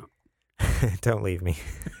tune out. Don't leave me.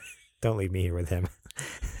 Don't leave me here with him.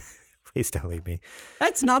 Please don't leave me.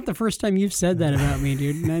 That's not the first time you've said that about me,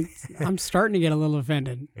 dude. I'm starting to get a little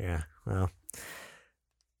offended. Yeah, well.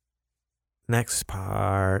 Next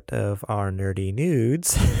part of our nerdy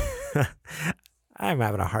nudes. I'm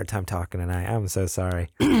having a hard time talking tonight. I'm so sorry.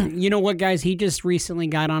 You know what, guys? He just recently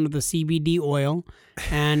got onto the CBD oil.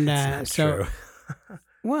 And true.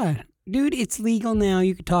 What? Dude, it's legal now.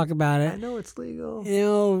 You can talk about it. I know it's legal. You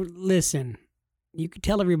know, listen. You could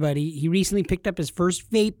tell everybody he recently picked up his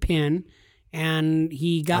first vape pen, and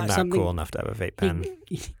he got I'm not something cool enough to have a vape pen.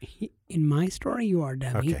 In my story, you are,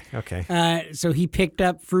 dummy. Okay. So he picked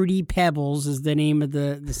up Fruity Pebbles, is the name of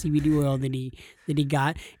the CBD oil that he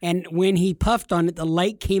got, and when he puffed on it, the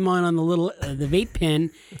light came on the little the vape pen,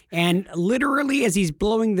 and literally as he's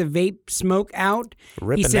blowing the vape smoke out,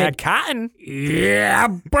 ripping he said, that cotton. "Yeah,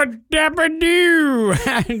 but dabba doo,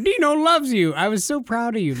 Dino loves you." I was so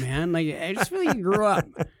proud of you, man. Like I just feel like you grew up.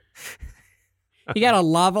 You got a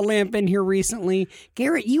lava lamp in here recently.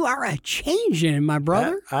 Garrett, you are a changing, my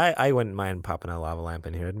brother. I wouldn't mind popping a lava lamp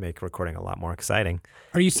in here. It'd make recording a lot more exciting.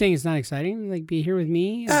 Are you saying it's not exciting? Like, be here with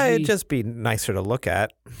me? It'd just be nicer to look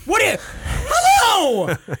at. What if?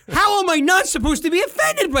 Hello! How am I not supposed to be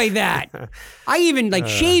offended by that? I even,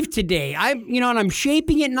 shaved today. And I'm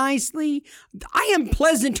shaping it nicely. I am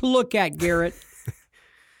pleasant to look at, Garrett.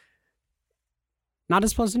 Not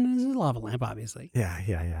as pleasant as a lava lamp, obviously. Yeah.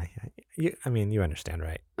 You understand,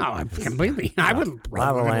 right? Oh, completely. I would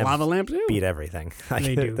lava lamp too. Beat everything.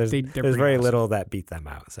 They do. There's very little that beat them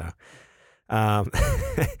out. So,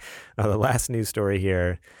 the last news story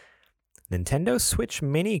here: Nintendo Switch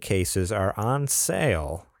Mini cases are on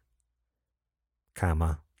sale,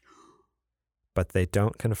 but they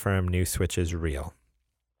don't confirm new Switch is real.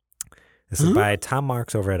 This is by Tom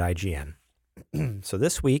Marks over at IGN. So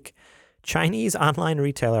this week, Chinese online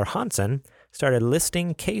retailer Hansen started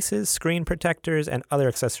listing cases, screen protectors, and other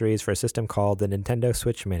accessories for a system called the Nintendo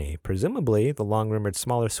Switch Mini, presumably the long-rumored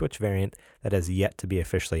smaller Switch variant that has yet to be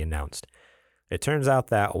officially announced. It turns out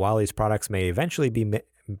that while these products may eventually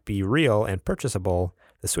be real and purchasable,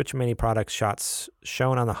 the Switch Mini product shots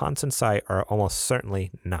shown on the Hansen site are almost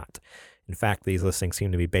certainly not. In fact, these listings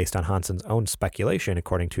seem to be based on Hansen's own speculation,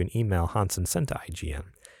 according to an email Hansen sent to IGN.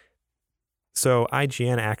 So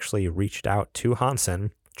IGN actually reached out to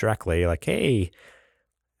Hansen directly, like, "Hey,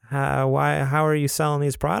 how are you selling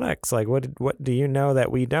these products? Like, what do you know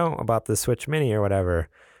that we don't about the Switch Mini or whatever?"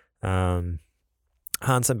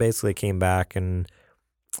 Hansen basically came back and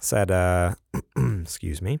said,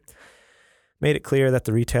 excuse me, made it clear that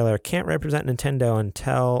the retailer can't represent Nintendo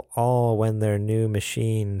until when their new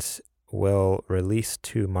machines will release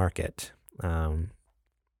to market.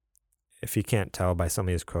 If you can't tell by some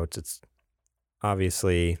of these quotes, it's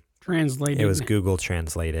obviously translated. It was Google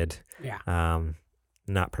translated. Yeah.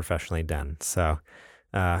 Not professionally done. So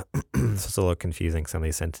it's a little confusing, some of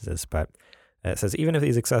these sentences, but it says, even if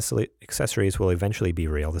these accessories will eventually be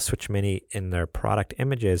real, the Switch Mini in their product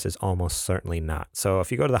images is almost certainly not. So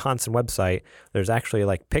if you go to the Hansen website, there's actually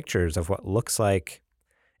pictures of what looks like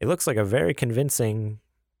a very convincing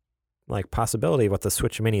possibility of what the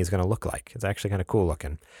Switch Mini is going to look like. It's actually kind of cool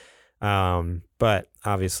looking. But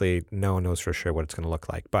obviously no one knows for sure what it's going to look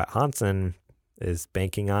like. But Hansen is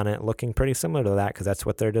banking on it looking pretty similar to that, because that's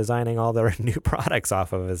what they're designing all their new products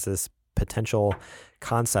off of, is this potential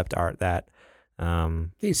concept art that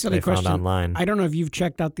they found online. I don't know if you've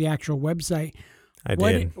checked out the actual website. I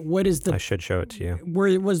did. What is I should show it to you.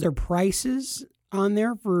 Was there prices on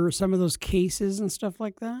there for some of those cases and stuff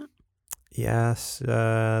like that? Yes,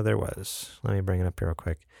 there was. Let me bring it up here real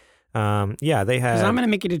quick. They had. Because I'm going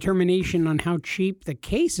to make a determination on how cheap the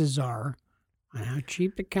cases are on how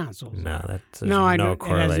cheap the consoles No, are. that's No, I no don't.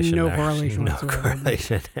 correlation. It has no there. correlation No whatsoever.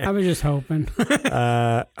 correlation. There. I was just hoping.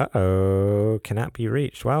 Cannot be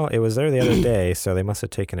reached. Well, it was there the other day, so they must have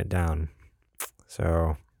taken it down.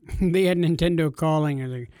 So They had Nintendo calling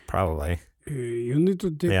and like, probably. hey, you need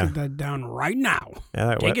to take that down right now.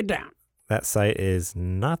 Yeah, Take it down. That site is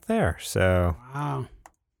not there. So Wow.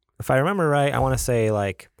 if I remember right, I want to say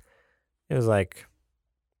like it was like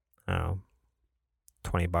I don't know,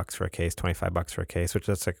 $20 for a case, $25 for a case, which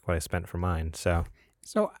that's like what I spent for mine. So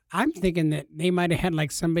I'm thinking that they might have had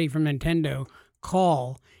like somebody from Nintendo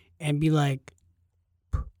call and be like,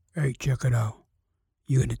 "Hey, check it out.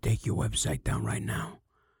 You're gonna take your website down right now.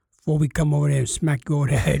 Before we come over there and smack you over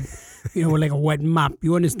the head, with like a wet mop.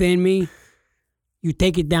 You understand me? You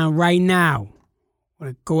take it down right now.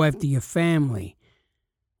 Want to go after your family.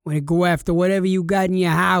 Want to go after whatever you got in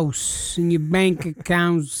your house, in your bank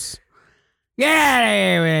accounts. Get out of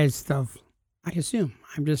here with that stuff." I assume.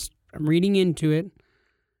 I'm reading into it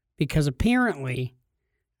because apparently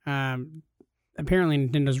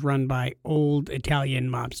Nintendo's run by old Italian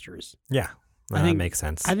mobsters. yeah, that makes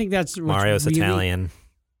sense. I think that's what's Mario's really, Italian.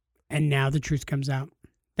 and now the truth comes out.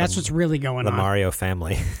 That's what's really going The on. Mario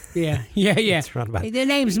family. Yeah. It's run by. Hey, their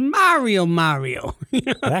name's Mario.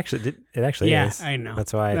 It actually Yeah, is. I know.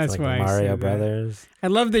 That's why it's That's like why the I Mario said that. Brothers. I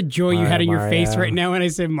love the joy you had in your face Mario. right now when I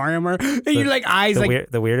said Mario. And you're like eyes like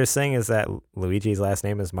The weirdest thing is that Luigi's last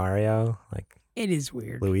name is Mario. Like it is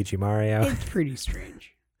weird. Luigi Mario. It's pretty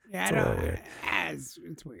strange. Yeah, It's a little weird.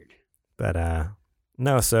 It's weird. But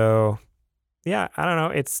no, so yeah, I don't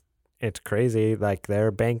know. It's crazy. Like their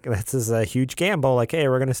bank, this is a huge gamble. Like, hey,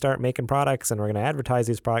 we're going to start making products and we're going to advertise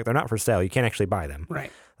these products. They're not for sale. You can't actually buy them.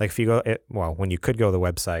 Right. Like if you go, when you could go to the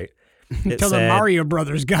website, Until the Mario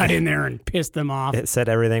Brothers got in there and pissed them off. it said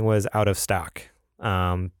everything was out of stock.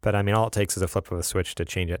 But I mean, all it takes is a flip of a switch to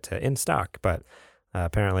change it to in stock. But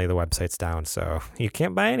apparently the website's down, so you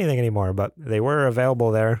can't buy anything anymore. But they were available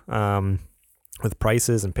there with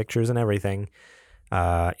prices and pictures and everything,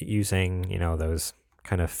 using those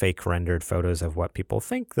kind of fake rendered photos of what people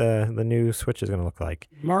think the new Switch is going to look like.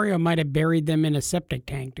 Mario might have buried them in a septic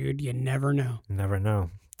tank, dude. You never know. Never know.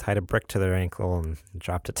 Tied a brick to their ankle and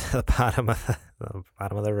dropped it to the bottom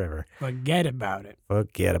of the river. Forget about it.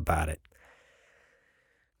 Forget about it.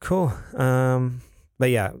 Cool. But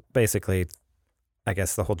yeah, basically, I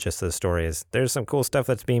guess the whole gist of the story is there's some cool stuff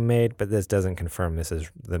that's being made, but this doesn't confirm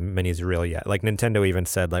the mini's real yet. Like Nintendo even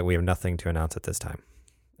said, like we have nothing to announce at this time.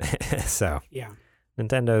 So yeah,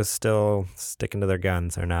 Nintendo's still sticking to their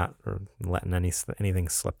guns. They're not letting anything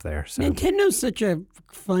slip there. So Nintendo's such a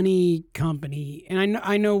funny company, and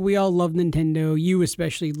I know we all love Nintendo. You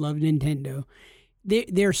especially love Nintendo.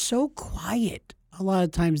 They're so quiet. A lot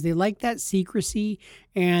of times they like that secrecy,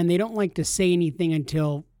 and they don't like to say anything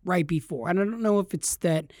until right before. And I don't know if it's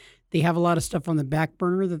that they have a lot of stuff on the back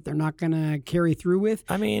burner that they're not going to carry through with.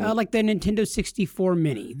 I mean, like the Nintendo 64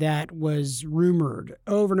 Mini that was rumored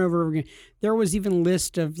over and over again. There was even a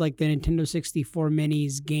list of like the Nintendo 64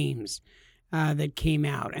 Mini's games that came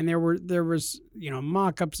out, and there was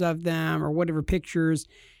mock-ups of them or whatever pictures,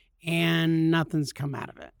 and nothing's come out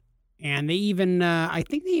of it. And they even, I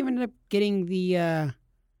think they even ended up getting the,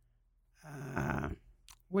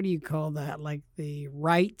 what do you call that? Like the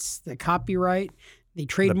rights, the copyright. They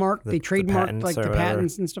trademarked. They trademarked like the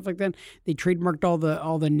patents and stuff like that. They trademarked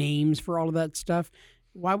all the names for all of that stuff.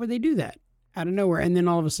 Why would they do that out of nowhere? And then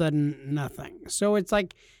all of a sudden, nothing. So it's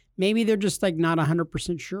like maybe they're just like not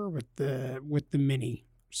 100% sure with the mini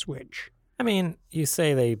Switch. I mean, you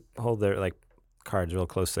say they hold their like cards real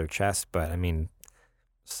close to their chest, but I mean,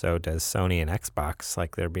 so does Sony and Xbox.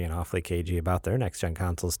 Like they're being awfully cagey about their next gen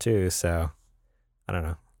consoles too. So I don't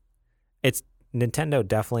know. It's Nintendo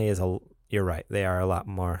definitely is You're right. They are a lot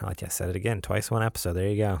more. I just said it again twice one episode. There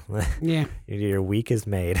you go. Yeah. Your week is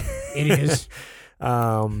made. It is.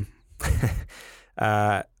 You're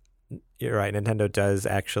right. Nintendo does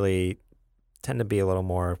actually tend to be a little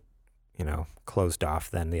more, closed off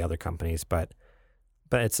than the other companies, but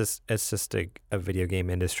it's just a video game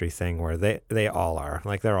industry thing where they all are.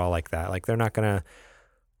 Like they're all like that. Like they're not gonna.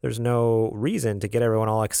 There's no reason to get everyone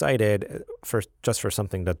all excited for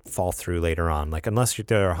something to fall through later on. Like unless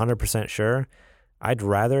they're 100% sure, I'd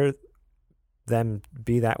rather them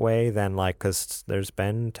be that way than like, because there's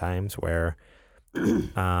been times where,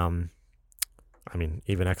 I mean,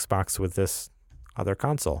 even Xbox with this other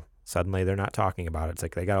console, suddenly they're not talking about it. It's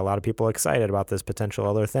like they got a lot of people excited about this potential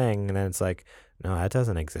other thing, and then it's like, no, that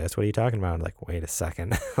doesn't exist. What are you talking about? I'm like, wait a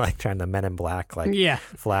second. Like trying to Men in Black, like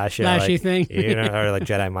flash it, flashy like, thing. or like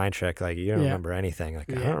Jedi mind trick, like you don't remember anything.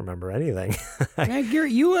 Like I don't remember anything. Yeah,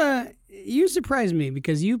 Garrett, you surprised me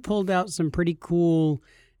because you pulled out some pretty cool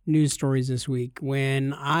news stories this week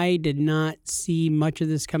when I did not see much of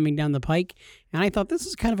this coming down the pike, and I thought this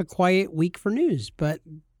is kind of a quiet week for news, but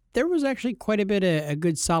there was actually quite a bit of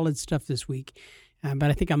good solid stuff this week. But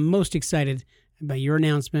I think I'm most excited about your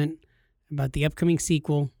announcement about the upcoming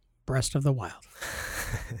sequel, Breath of the Wild.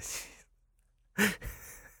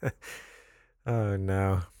 Oh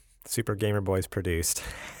no, Super Gamer Boys produced.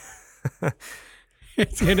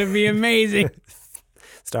 It's gonna be amazing.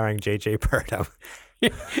 Starring J.J. Purdom.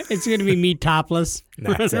 It's going to be me topless.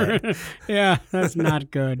 That's it. Yeah, that's not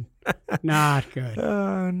good. Not good.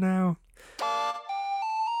 Oh, no.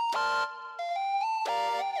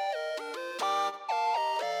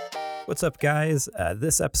 What's up, guys?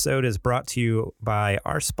 This episode is brought to you by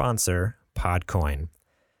our sponsor, Podcoin.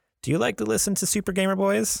 Do you like to listen to Super Gamer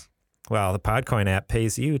Boys? Well, the Podcoin app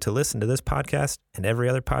pays you to listen to this podcast and every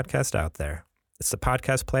other podcast out there. It's the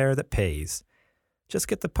podcast player that pays. Just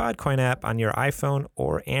get the Podcoin app on your iPhone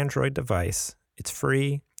or Android device. It's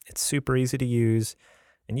free, it's super easy to use,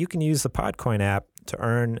 and you can use the Podcoin app to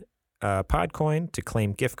earn Podcoin to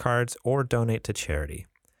claim gift cards or donate to charity.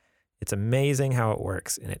 It's amazing how it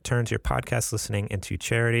works, and it turns your podcast listening into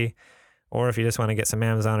charity, or if you just want to get some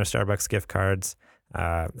Amazon or Starbucks gift cards,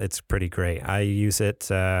 it's pretty great. I use it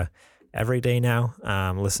every day now,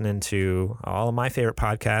 listening to all of my favorite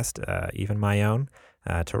podcasts, even my own.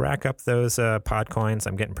 To rack up those pod coins.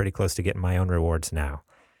 I'm getting pretty close to getting my own rewards now.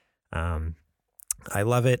 I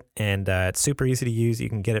love it, and it's super easy to use. You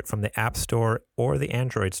can get it from the App Store or the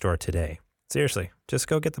Android Store today. Seriously, just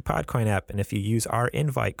go get the Podcoin app, and if you use our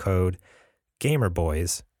invite code,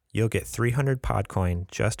 GamerBoys, you'll get 300 Podcoin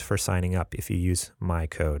just for signing up if you use my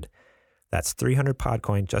code. That's 300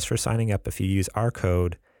 Podcoin just for signing up if you use our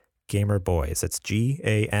code, GamerBoys. It's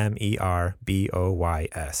GAMERBOYS.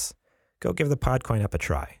 Go give the Podcoin app a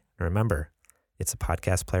try. And remember, it's a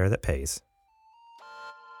podcast player that pays.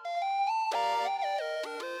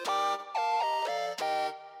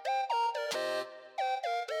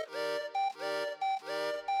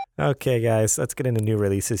 Okay, guys, let's get into new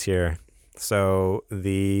releases here. So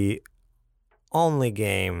the only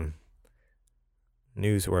game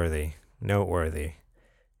newsworthy, noteworthy,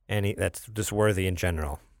 that's just worthy in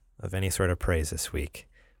general of any sort of praise this week,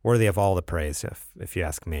 worthy of all the praise, if you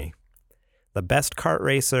ask me. The best kart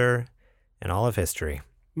racer in all of history.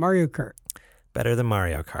 Mario Kart. Better than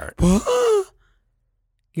Mario Kart.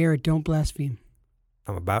 Garrett, don't blaspheme.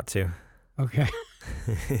 I'm about to. Okay.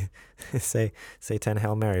 say 10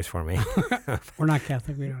 Hail Marys for me. We're not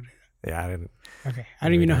Catholic. We don't do that. Yeah, I didn't. Okay. I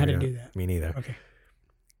don't even know how to do that. Me neither. Okay.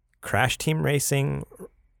 Crash Team Racing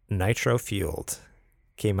Nitro Fueled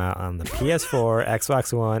came out on the PS4,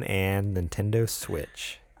 Xbox One, and Nintendo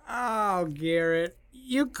Switch. Oh, Garrett.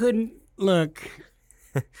 You couldn't. Look,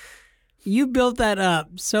 you built that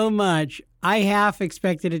up so much. I half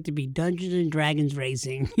expected it to be Dungeons and Dragons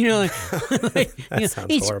racing. You know, Sounds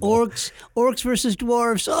it's horrible. orcs versus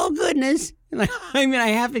dwarves. Oh goodness! I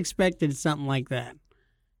half expected something like that.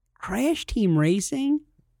 Crash Team Racing,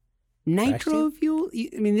 Nitro Fuel.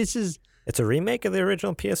 This is. It's a remake of the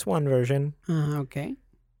original PS1 version. Okay.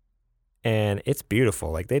 And it's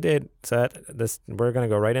beautiful. Like they did. So we're gonna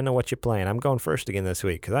go right into what you're playing. I'm going first again this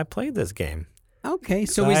week because I played this game. Okay,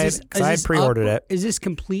 so I pre-ordered it. Is this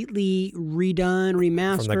completely redone,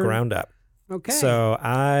 remastered from the ground up? Okay. So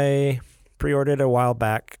I pre-ordered it a while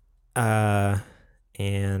back, and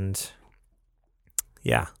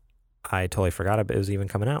yeah, I totally forgot it was even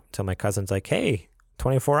coming out until my cousin's like, "Hey,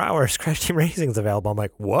 24 hours Crash Team Racing's available." I'm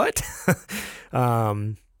like, "What?"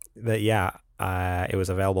 But yeah. It was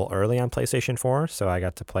available early on PlayStation 4, so I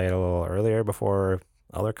got to play it a little earlier before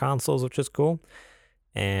other consoles, which is cool.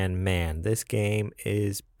 And man, this game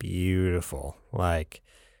is beautiful. Like,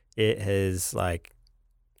 it has, like,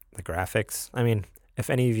 the graphics. I mean,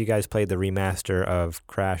 if any of you guys played the remaster of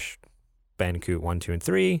Crash Bandicoot 1, 2, and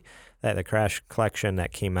 3, the Crash collection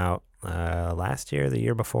that came out last year, the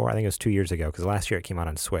year before, I think it was 2 years ago, because last year it came out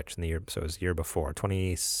on Switch, so it was the year before,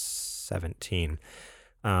 2017.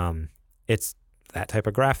 It's that type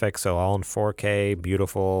of graphics, so all in 4K,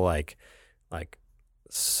 beautiful, like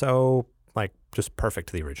so, like just perfect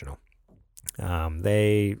to the original.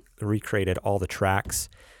 They recreated all the tracks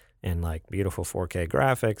in like beautiful 4K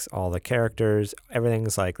graphics, all the characters,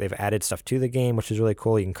 everything's like they've added stuff to the game, which is really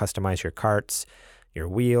cool. You can customize your carts. your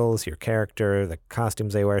wheels, your character, the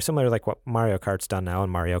costumes they wear, similar to like what Mario Kart's done now in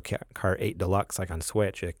Mario Kart 8 Deluxe, like on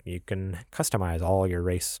Switch. You can customize all your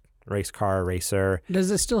race car, racer. Does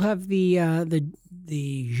it still have the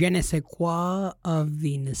je ne sais quoi of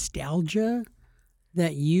the nostalgia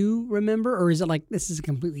that you remember, or is it like this is a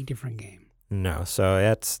completely different game? No, so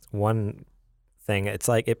that's one thing. It's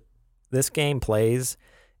like this game plays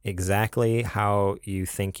exactly how you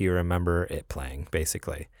think you remember it playing,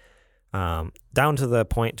 basically. Down to the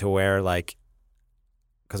point to where, like,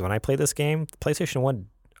 because when I played this game, PlayStation 1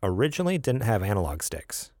 originally didn't have analog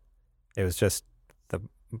sticks. It was just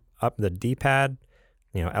the D-pad,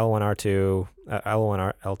 L1, R2,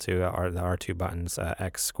 L1, L2 are the R2 buttons,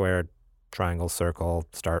 X, squared, triangle, circle,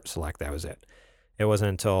 start, select. That was it. It wasn't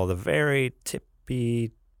until the very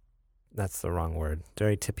tippy, that's the wrong word,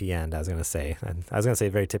 very tippy end, I was going to say. I was going to say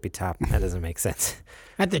very tippy top. That doesn't make sense.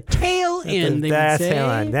 At the tail end, that's tail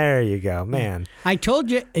end. There you go, man. I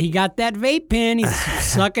told you, he got that vape pen. He's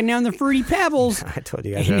sucking down the Fruity Pebbles. I told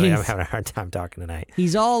you guys earlier, I'm having a hard time talking tonight.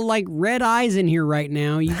 He's all like red eyes in here right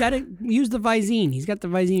now. You got to use the Visine. He's got the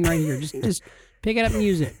Visine right here. Just pick it up and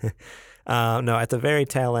use it. No, at the very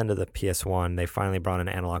tail end of the PS1, they finally brought in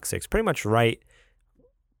analog sticks. Pretty much right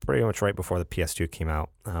before the PS2 came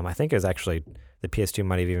out. I think it was actually the PS2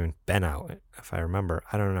 might have even been out, if I remember.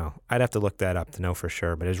 I don't know. I'd have to look that up to know for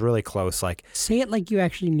sure, but it was really close. Like, say it like you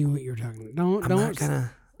actually knew what you were talking about. I'm not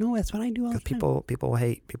gonna. No, that's what I do all the time. People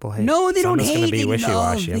hate. No, they don't hate. I'm just gonna be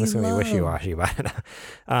wishy-washy. I'm just gonna be wishy-washy about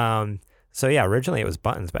it. So yeah, originally it was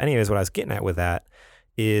buttons, but anyways, what I was getting at with that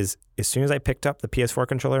is as soon as I picked up the PS4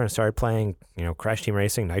 controller and started playing, Crash Team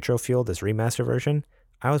Racing Nitro Fuel, this remaster version,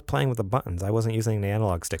 I was playing with the buttons. I wasn't using the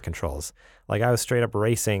analog stick controls. Like, I was straight up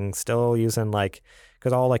racing, still using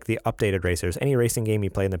because all like the updated racers, any racing game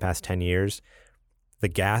you played in the past 10 years, the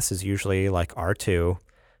gas is usually like R2,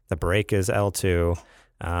 the brake is L2,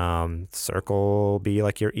 circle will be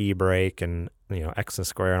like your E brake, and X and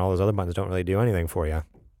square and all those other buttons don't really do anything for you.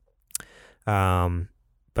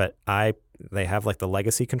 But they have like the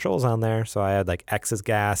legacy controls on there, so I had like X is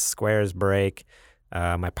gas, square is brake.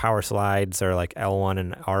 My power slides are like L1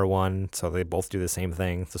 and R1, so they both do the same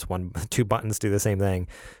thing. Just two buttons do the same thing.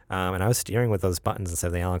 And I was steering with those buttons instead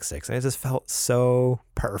of the analog sticks, and it just felt so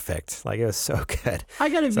perfect. Like, it was so good. I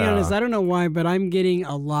gotta be honest, I don't know why, but I'm getting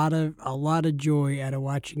a lot of joy out of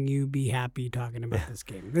watching you be happy talking about this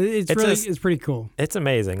game. It's pretty cool. It's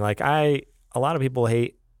amazing. Like, a lot of people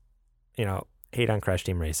hate on Crash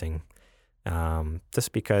Team Racing.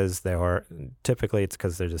 Just because typically it's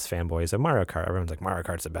because they're just fanboys of Mario Kart. Everyone's like, Mario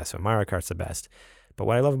Kart's the best, Mario Kart's the best. But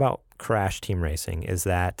what I love about Crash Team Racing is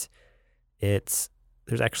that there's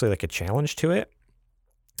actually like a challenge to it,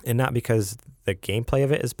 and not because the gameplay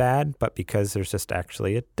of it is bad, but because there's just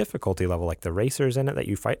actually a difficulty level. Like, the racers in it that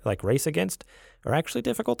you race against are actually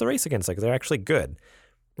difficult to race against. Like, they're actually good.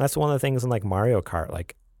 That's one of the things in like Mario Kart.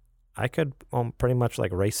 Like, I could pretty much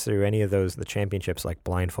like race through any of the championships like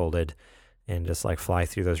blindfolded, and just like fly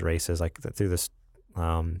through those races, like through this.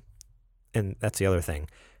 And that's the other thing.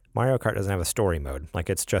 Mario Kart doesn't have a story mode. Like,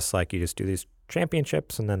 it's just like you just do these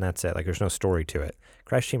championships and then that's it. Like, there's no story to it.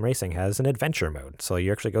 Crash Team Racing has an adventure mode. So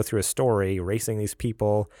you actually go through a story racing these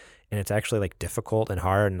people, and it's actually like difficult and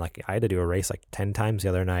hard. And like, I had to do a race like 10 times the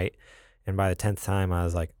other night. And by the 10th time, I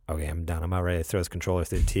was like, okay, I'm done. I'm about ready to throw this controller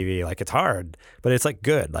through the TV. Like, it's hard, but it's like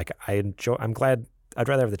good. Like, I'm glad. I'd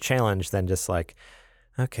rather have the challenge than just like,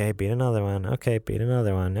 okay, beat another one. Okay, beat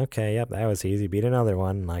another one. Okay, yep, that was easy. Beat another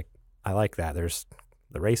one. Like, I like that.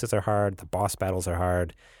 The races are hard, the boss battles are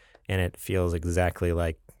hard, and it feels exactly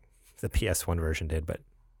like the PS1 version did, but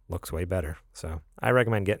looks way better. So I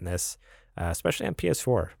recommend getting this, especially on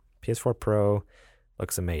PS4. PS4 Pro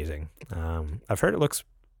looks amazing. I've heard it looks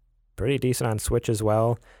pretty decent on Switch as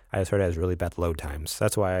well. I just heard it has really bad load times.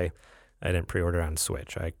 That's why I didn't pre-order on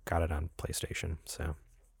Switch. I got it on PlayStation. So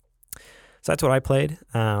that's what I played.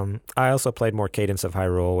 I also played more Cadence of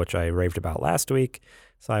Hyrule, which I raved about last week,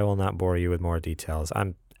 so I will not bore you with more details.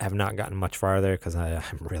 I have not gotten much farther because I'm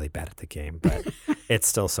really bad at the game, but it's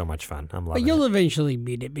still so much fun. I'm loving it. But you'll eventually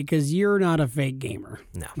beat it because you're not a fake gamer.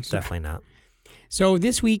 No, definitely not. So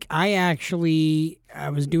this week, I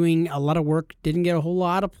was doing a lot of work, didn't get a whole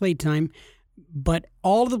lot of playtime, but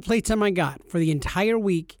all of the playtime I got for the entire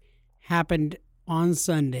week happened on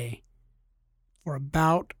Sunday for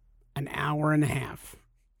about an hour and a half.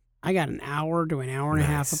 I got an hour to an hour and a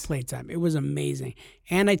half of playtime. It was amazing.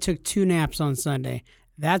 And I took 2 naps on Sunday.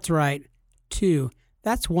 That's right, 2.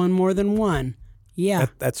 That's one more than one. Yeah.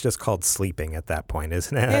 That's just called sleeping at that point,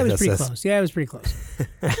 isn't it? Yeah, it was pretty close. Yeah, it was pretty close.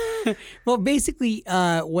 Well, basically,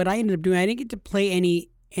 what I ended up doing, I didn't get to play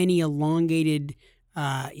any elongated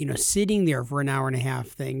sitting there for an hour and a half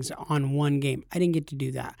things on one game. I didn't get to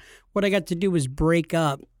do that. What I got to do was break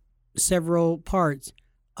up several parts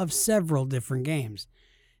of several different games.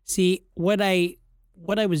 See, what I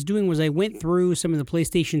was doing was I went through some of the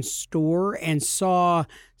PlayStation Store and saw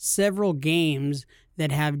several games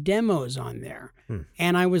that have demos on there.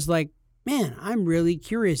 And I was like, man, I'm really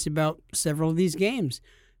curious about several of these games.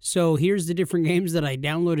 So here's the different games that I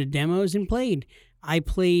downloaded demos and played. I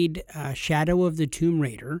played Shadow of the Tomb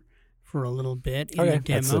Raider for a little bit in the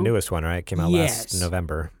demo. That's the newest one, right? It came out last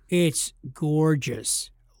November. It's gorgeous.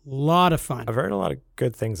 A lot of fun. I've heard a lot of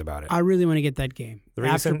good things about it. I really want to get that game. The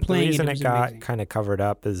reason it got kind of covered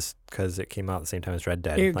up is because it came out at the same time as Red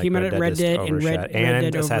Dead. It came out at Red Dead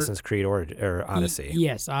and Assassin's Creed or Odyssey.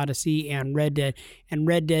 Yes, Odyssey and Red Dead. And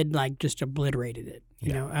Red Dead just obliterated it.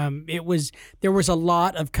 There was a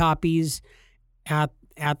lot of copies at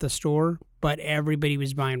the store, but everybody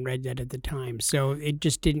was buying Red Dead at the time, so it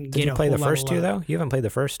just didn't get a whole lot. Did you play the first two though? You haven't played the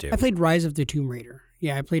first two. I played Rise of the Tomb Raider.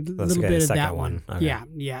 Yeah, I played a little bit of that one. Okay.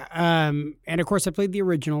 Yeah. And of course, I played the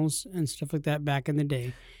originals and stuff like that back in the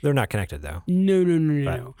day. They're not connected though.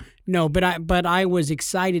 No. But I was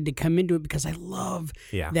excited to come into it because I love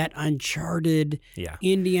that Uncharted,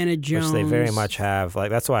 Indiana Jones, which they very much have. Like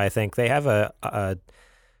that's why I think they have a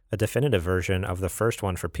definitive version of the first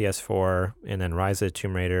one for PS4, and then Rise of the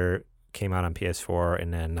Tomb Raider came out on PS4,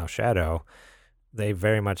 and then now Shadow. They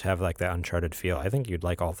very much have like that Uncharted feel. I think you'd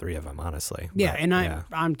like all three of them, honestly. Yeah,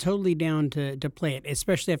 I'm totally down to play it,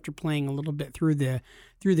 especially after playing a little bit through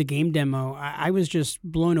the game demo. I was just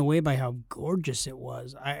blown away by how gorgeous it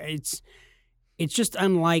was. It's just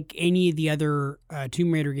unlike any of the other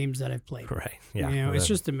Tomb Raider games that I've played. Right. Yeah. It's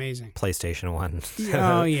just amazing. PlayStation 1.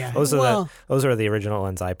 Oh yeah. those are the original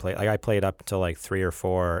ones I played. Like I played up until like 3 or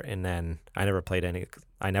 4, and then I never played the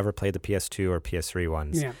PS2 or PS3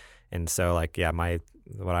 ones. Yeah. And so,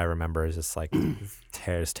 what I remember is just like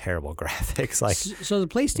terrible graphics. Like so, the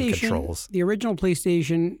PlayStation, controls. The original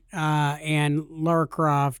PlayStation, and Lara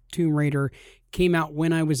Croft Tomb Raider came out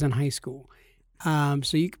when I was in high school.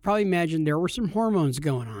 So you could probably imagine there were some hormones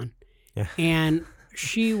going on. Yeah. And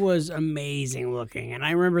she was amazing looking, and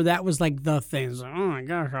I remember that was like the thing. It's like, oh my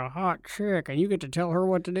gosh, a hot chick, and you get to tell her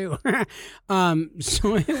what to do.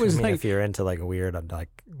 So it was if you're into like weird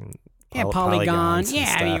polygon,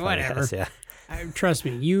 stuff, whatever. Guess, trust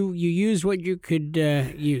me, you use what you could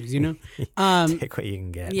use, Take what you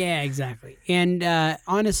can get. Yeah, exactly. And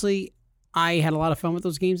honestly, I had a lot of fun with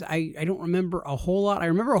those games. I don't remember a whole lot. I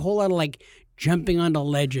remember a whole lot of like jumping onto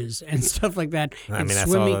ledges and stuff like that. I mean,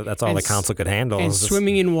 that's all the console could handle. And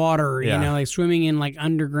swimming in water, like swimming in like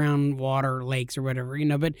underground water lakes or whatever,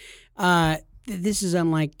 But this is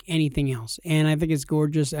unlike anything else, and I think it's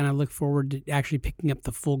gorgeous, and I look forward to actually picking up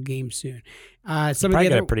the full game soon. Probably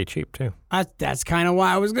get it pretty cheap too. That's kind of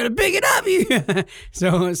why I was going to pick it up.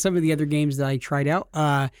 So some of the other games that I tried out,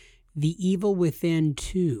 The Evil Within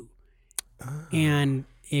 2, and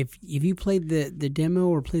if you played the demo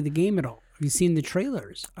or played the game at all, have you seen the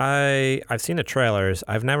trailers? I've seen the trailers.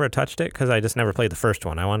 I've never touched it because I just never played the first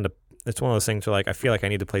one. It's one of those things where like I feel like I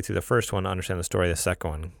need to play through the first one to understand the story of the second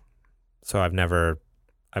one. So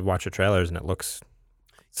I've watched the trailers and it looks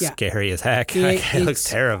scary as heck. It looks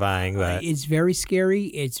terrifying, but it's very scary.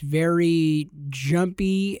 It's very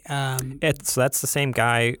jumpy. That's the same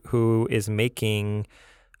guy who is making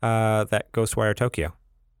that Ghostwire Tokyo.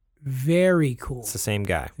 Very cool. It's the same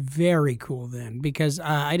guy. Very cool then, because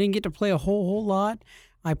I didn't get to play a whole lot.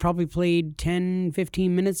 I probably played 10,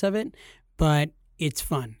 15 minutes of it, but it's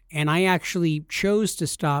fun. And I actually chose to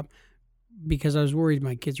stop because I was worried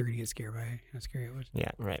my kids were going to get scared by how scary it was. Yeah,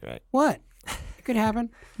 right. What? It could happen.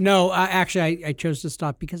 No, actually, I chose to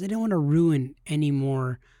stop because I didn't want to ruin any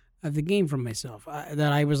more of the game for myself.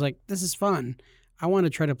 That I was like, this is fun. I want to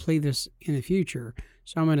try to play this in the future,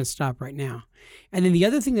 so I'm going to stop right now. And then the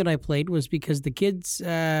other thing that I played was because the kids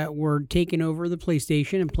were taking over the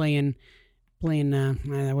PlayStation and playing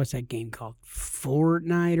what's that game called?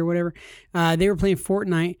 Fortnite or whatever. They were playing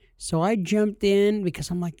Fortnite, so I jumped in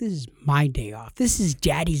because I'm like, this is my day off. This is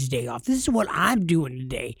Daddy's day off. This is what I'm doing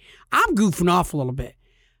today. I'm goofing off a little bit.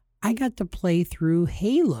 I got to play through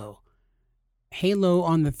Halo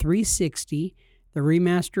on the 360, the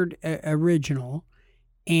remastered original,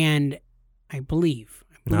 and I believe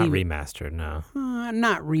not remastered, no.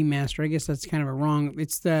 Not remastered. I guess that's kind of a wrong.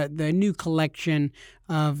 It's the new collection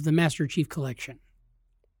of the Master Chief Collection.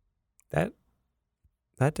 That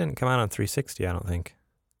didn't come out on 360, I don't think.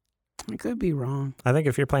 I could be wrong. I think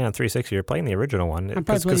if you're playing on 360, you're playing the original one.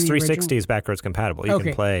 Because 360 is backwards compatible. You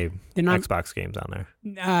can play Xbox games on there.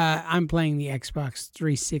 I'm playing the Xbox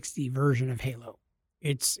 360 version of Halo.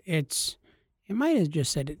 It's It might have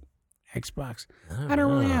just said it Xbox. I don't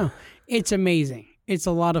really know. It's amazing. It's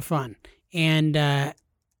a lot of fun. And it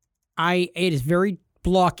is very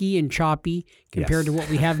blocky and choppy compared to what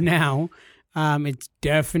we have now. It's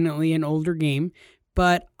definitely an older game,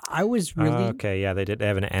 but I was really okay. Yeah, they did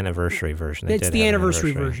have an anniversary version. It's the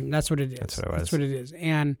anniversary version. That's what it is. That's what it was. That's what it is.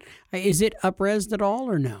 And is it up-resed at all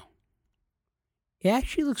or no? It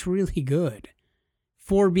actually looks really good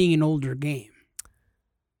for being an older game.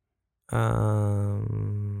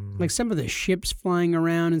 Like some of the ships flying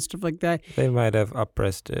around and stuff like that. They might have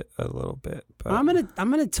up-resed it a little bit. But I'm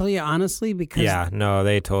gonna tell you honestly because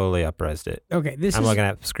they totally up-resed it. Okay, I'm looking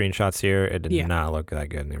at screenshots here. It did not look that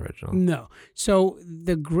good in the original. No. So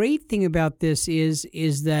the great thing about this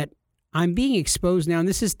is that I'm being exposed now, and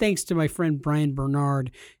this is thanks to my friend Brian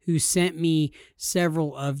Bernard, who sent me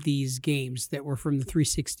several of these games that were from the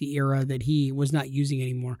 360 era that he was not using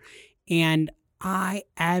anymore, and I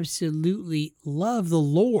absolutely love the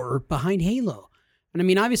lore behind Halo. And I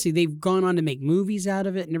mean, obviously, they've gone on to make movies out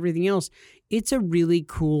of it and everything else. It's a really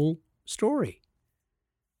cool story.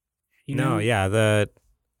 The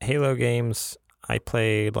Halo games, I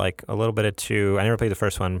played like a little bit of 2. I never played the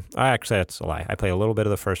first one. Actually, that's a lie. I played a little bit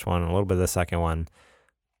of the first one, a little bit of the second one.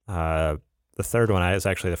 The third one is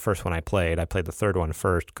actually the first one I played. I played the third one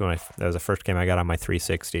first. That was the first game I got on my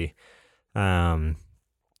 360. And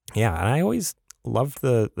I always loved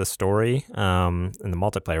the story, and the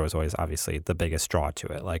multiplayer was always obviously the biggest draw to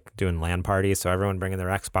it, like doing LAN parties, so everyone bringing their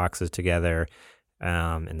Xboxes together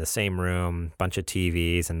in the same room, bunch of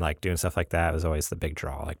TVs, and like doing stuff like that was always the big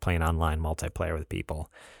draw, like playing online multiplayer with people.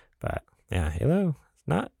 But yeah, Halo,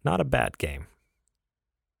 not a bad game,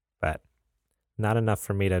 but not enough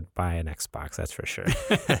for me to buy an Xbox, that's for sure.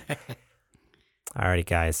 Alrighty,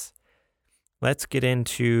 guys, let's get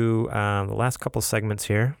into the last couple segments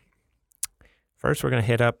here. First, we're going to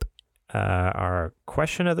hit up our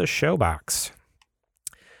question of the show box.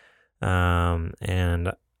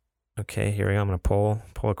 And okay, here we go. I'm going to pull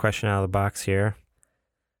a question out of the box here.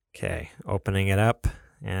 Okay, opening it up,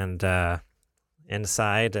 and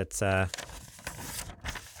inside it's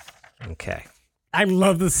okay. I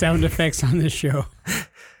love the sound effects on this show.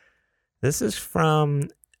 This is from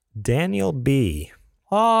Daniel B.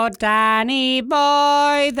 Oh, Danny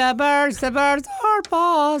boy, the birds are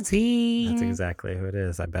buzzing. That's exactly who it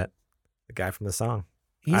is, I bet. The guy from the song.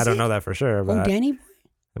 Is I don't it? know that for sure, but Danny boy?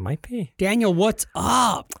 It might be. Daniel, what's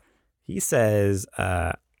up? He says,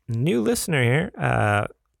 new listener here.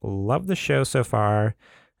 Love the show so far.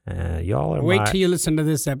 Y'all are Wait till you listen to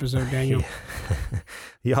this episode, Daniel.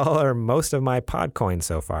 Y'all are most of my Podcoin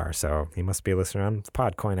so far. So he must be a listener on the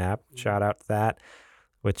Podcoin app. Shout out to that.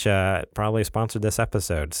 Which probably sponsored this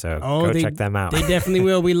episode, so go check them out. They definitely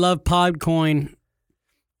will. We love Podcoin.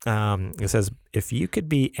 It says, if you could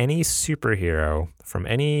be any superhero from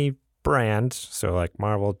any brand, so like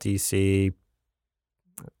Marvel, DC,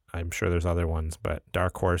 I'm sure there's other ones, but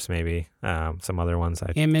Dark Horse maybe, some other ones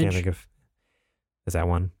I Image. can't think of. Is that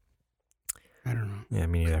one? I don't know. Yeah,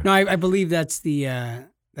 me neither. No, I believe that's the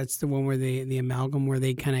one where the amalgam where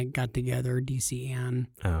they kind of got together, DC and.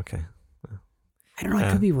 Oh, okay. I don't know.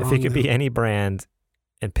 I could be wrong. If you could be any brand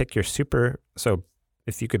and pick your so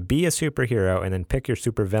if you could be a superhero and then pick your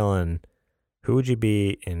super villain, who would you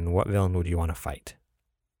be and what villain would you want to fight?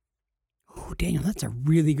 Oh, Daniel, that's a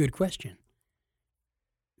really good question.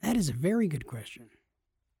 That is a very good question.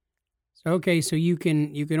 So, okay, so you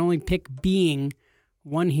can only pick being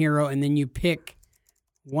one hero and then you pick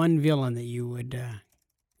one villain that you would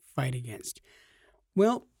fight against.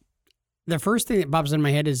 Well, the first thing that pops in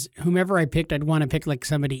my head is whomever I picked, I'd want to pick like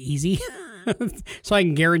somebody easy so I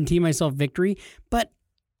can guarantee myself victory. But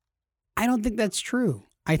I don't think that's true.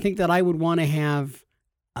 I think that I would want to have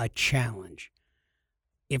a challenge.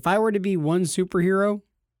 If I were to be one superhero,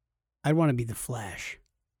 I'd want to be the Flash.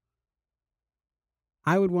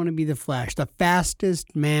 I would want to be the Flash, the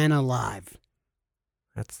fastest man alive.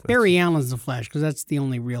 That's Barry Allen's the Flash because that's the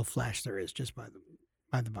only real Flash there is, just by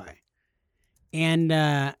the by. And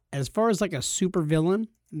as far as like a super villain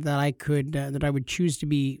that I would choose to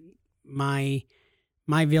be my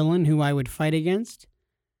villain who I would fight against.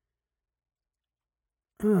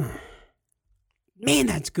 Man,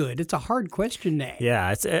 that's good. It's a hard question to ask.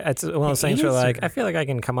 Yeah, it's one of those things where like I feel like I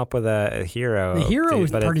can come up with a hero. The hero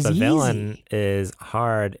part is the easy. villain is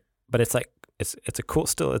hard, but it's like it's a cool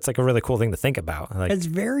it's like a really cool thing to think about. Like it's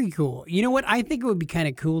very cool. You know what? I think it would be kind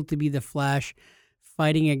of cool to be the Flash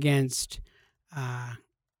fighting against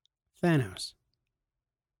Thanos.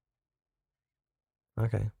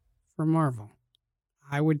 Okay. For Marvel.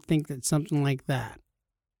 I would think that something like that.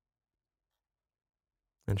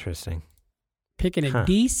 Interesting. Picking a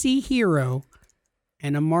DC hero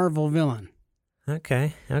and a Marvel villain.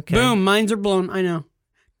 Okay. Boom, minds are blown. I know.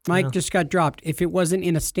 Mike Well. just got dropped. If it wasn't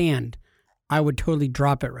in a stand, I would totally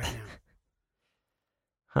drop it right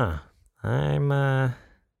now. Huh.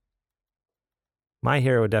 My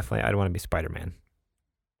hero would definitely, I'd want to be Spider-Man.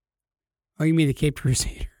 Oh, you mean the Caped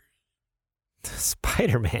Crusader?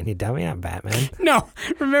 Spider-Man, you dummy, I'm Batman. No.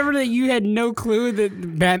 Remember that you had no clue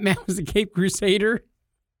that Batman was the Caped Crusader?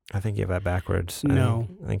 I think you have that backwards. No.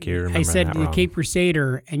 I think you remember I said that the wrong. Caped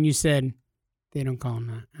Crusader, and you said, they don't call him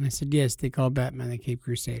that. And I said, yes, they call Batman the Caped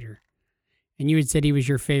Crusader. And you had said he was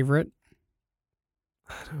your favorite.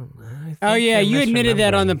 I don't know. Oh, yeah, you admitted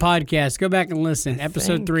that on the podcast. Go back and listen.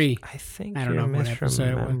 Episode 3. I think I don't know what episode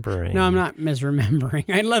it was. misremembering. No, I'm not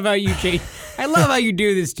misremembering. I love how you change. I love how you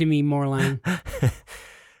do this to me, Moreline.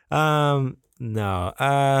 No.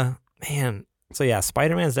 Man. So yeah,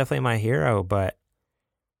 Spider-Man's definitely my hero, but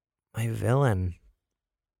my villain,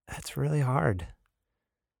 that's really hard.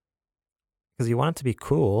 Because you want it to be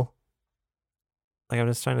cool. Like, I'm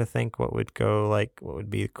just trying to think what would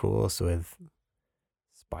be the coolest with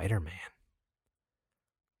Spider-Man.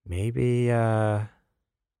 Maybe, I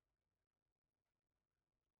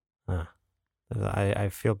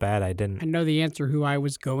feel bad I didn't. I know the answer who I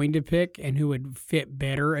was going to pick and who would fit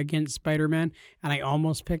better against Spider-Man, and I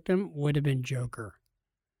almost picked him, would have been Joker.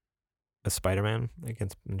 A Spider-Man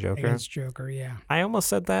against Joker? Against Joker, yeah. I almost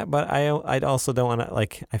said that, but I also don't want to,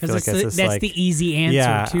 like, I feel like that's the easy answer,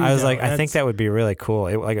 yeah, too. I was though. like, I think that would be really cool.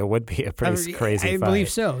 It would be a pretty crazy I fight. believe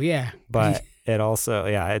so, yeah. But it also,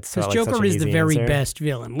 yeah, it's because like Joker such an is the easy very answer. best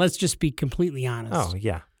villain. Let's just be completely honest. Oh,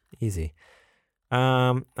 yeah, easy.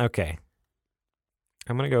 Okay.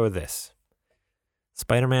 I'm going to go with this.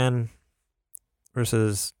 Spider-Man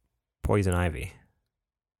versus Poison Ivy.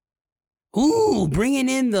 Ooh, bringing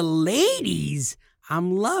in the ladies.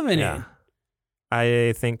 I'm loving it.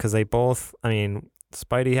 I think because they both, I mean,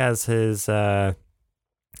 Spidey has his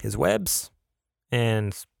webs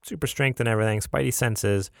and super strength and everything, Spidey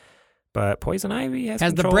senses, but Poison Ivy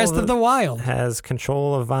has the breath of the wild. Has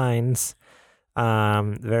control of vines.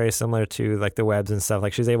 Very similar to like the webs and stuff.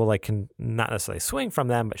 Like she's able to like not necessarily swing from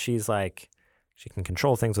them, but she's like she can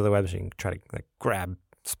control things with the webs. She can try to like grab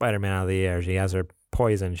Spider-Man out of the air. She has her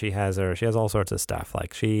poison. She has all sorts of stuff.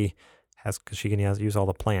 Like she can use all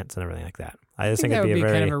the plants and everything like that. I just think it'd be a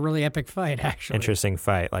very kind of a really epic fight, actually. Interesting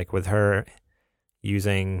fight, like with her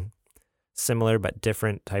using similar but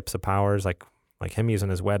different types of powers, like him using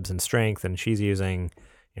his webs and strength, and she's using,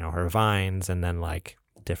 her vines, and then like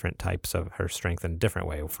different types of her strength in a different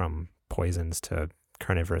way, from poisons to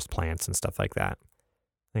carnivorous plants and stuff like that.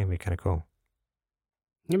 I think it'd be kind of cool.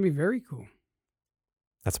 It'd be very cool.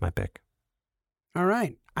 That's my pick. All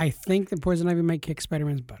right. I think that Poison Ivy might kick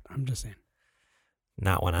Spider-Man's butt. I'm just saying.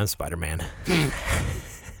 Not when I'm Spider-Man.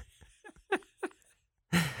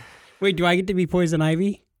 Wait, do I get to be Poison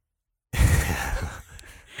Ivy?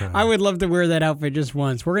 I would love to wear that outfit just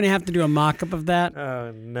once. We're going to have to do a mock-up of that.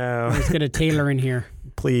 Oh, no. Let's get a tailor in here.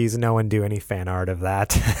 Please, no one do any fan art of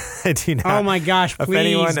that. I do not. Oh, my gosh.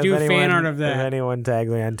 Please do fan art of that. If anyone tags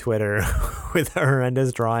me on Twitter with a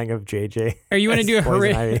horrendous drawing of JJ. Or you want to do a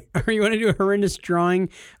a horrendous drawing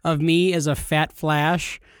of me as a fat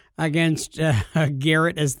Flash against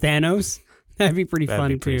Garrett as Thanos? That'd be pretty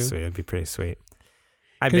fun, too. Sweet. It'd be pretty sweet.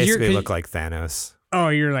 I basically look like Thanos. Oh,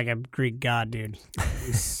 you're like a Greek god, dude.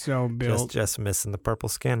 You're so built. just missing the purple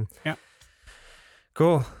skin. Yeah.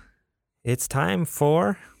 Cool. It's time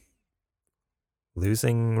for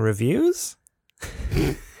losing reviews.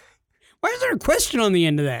 Why is there a question on the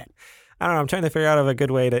end of that? I don't know. I'm trying to figure out a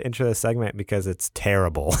good way to intro this segment because it's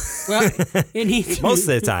terrible. Well, it needs most of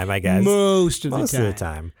the time, I guess. Most of the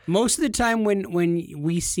time. Most of the time when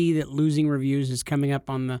we see that losing reviews is coming up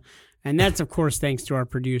on the, and that's of course thanks to our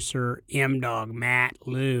producer M-Dog Matt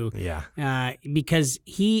Lou. Yeah. Because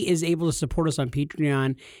he is able to support us on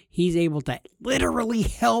Patreon. He's able to literally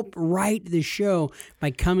help write the show by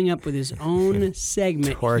coming up with his own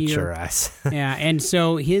segment. Torture us. Yeah, and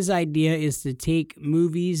so his idea is to take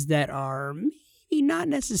movies that are maybe not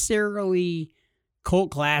necessarily cult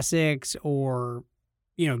classics or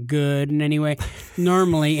good in any way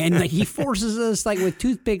normally, and like he forces us like with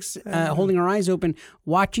toothpicks, holding our eyes open,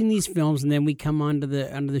 watching these films, and then we come onto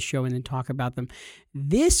the show and then talk about them.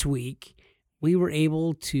 This week we were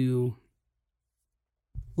able to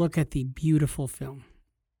look at the beautiful film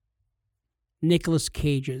Nicolas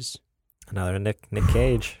Cage's Another Nick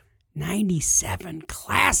Cage 97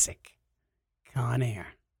 classic Con Air.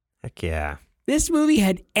 Heck yeah. This movie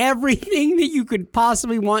had everything that you could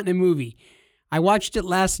possibly want in a movie. I watched it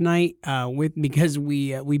last night because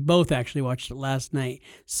we both actually watched it last night,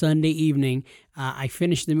 Sunday evening. I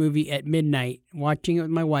finished the movie at midnight, watching it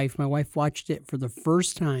with my wife. My wife watched it for the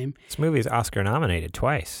first time. This movie is Oscar nominated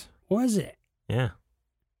twice. Was it? Yeah.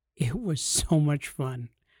 It was so much fun.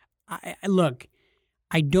 Look,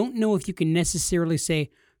 I don't know if you can necessarily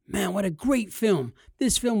say, man, what a great film.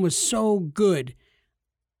 This film was so good.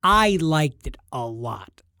 I liked it a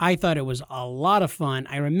lot. I thought it was a lot of fun.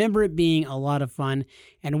 I remember it being a lot of fun.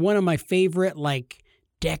 And one of my favorite, like,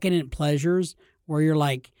 decadent pleasures where you're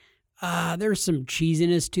like, there's some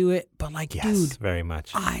cheesiness to it. But, like, Yes, dude, very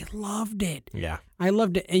much. I loved it. Yeah. I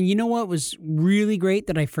loved it. And you know what was really great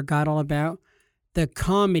that I forgot all about? The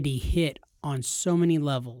comedy hit on so many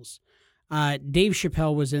levels. Dave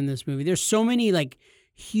Chappelle was in this movie. There's so many, like,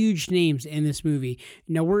 huge names in this movie.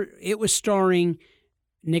 Now, it was starring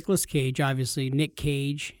Nicolas Cage, obviously. Nick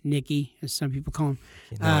Cage, Nicky, as some people call him.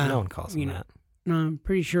 No one calls him that. No, I'm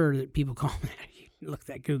pretty sure that people call him that. Look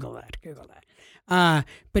that, Google that.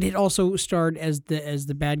 But it also starred as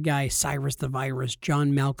the bad guy, Cyrus the Virus,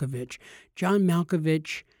 John Malkovich. John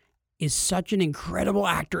Malkovich is such an incredible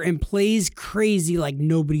actor and plays crazy like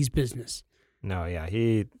nobody's business. No, yeah,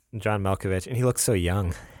 John Malkovich, and he looks so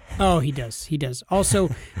young. Oh, he does. Also,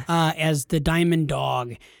 as the Diamond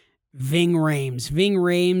Dog, Ving Rhames. Ving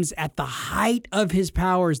Rhames, at the height of his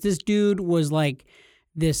powers, this dude was like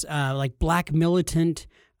this like black militant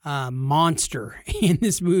monster in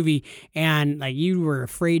this movie, and like you were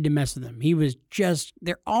afraid to mess with him. He was just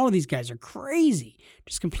there. All of these guys are crazy,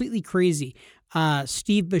 just completely crazy.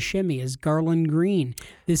 Steve Buscemi as Garland Green.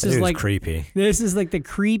 This is like creepy. This is like the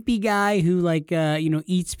creepy guy who like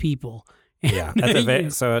eats people. Yeah,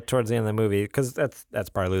 so towards the end of the movie, because that's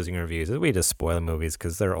part of losing reviews. We just spoil the movies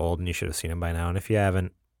because they're old and you should have seen them by now. And if you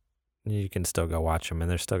haven't, you can still go watch them, and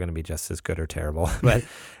they're still going to be just as good or terrible. But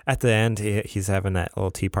at the end, he's having that little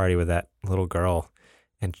tea party with that little girl,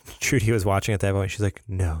 and Trudy was watching at that point. She's like,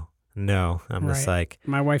 no. I'm just like,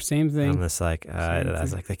 my wife, same thing. I'm just like, I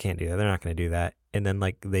was like, they can't do that. They're not going to do that. And then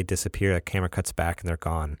like they disappear. The camera cuts back and they're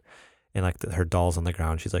gone, and like her doll's on the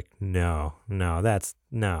ground. She's like, no, that's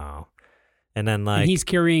no. And then like and he's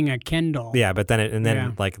carrying a Ken doll. Yeah, but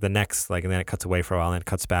then like the next and then it cuts away for a while and then it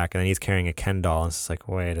cuts back and then he's carrying a Ken doll and it's just like,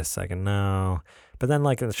 wait a second, no. But then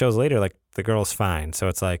like in the shows later, like the girl's fine. So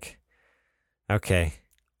it's like, okay.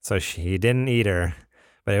 So he didn't eat her.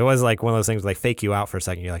 But it was like one of those things like fake you out for a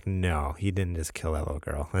second. You're like, no, he didn't just kill that little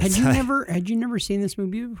girl. Had you never seen this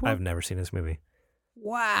movie before? I've never seen this movie.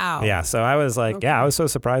 Wow. Yeah, so I was like, I was so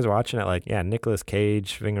surprised watching it. Like, yeah, Nicolas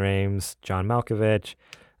Cage, Ving Rhames, John Malkovich,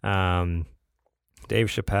 Dave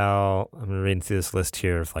Chappelle. I'm reading through this list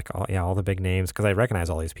here of like all the big names because I recognize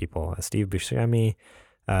all these people. Steve Buscemi,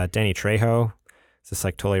 Danny Trejo. It's just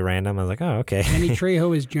like totally random. I was like, oh, okay. Danny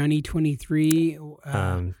Trejo is Johnny 23.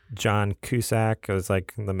 John Cusack was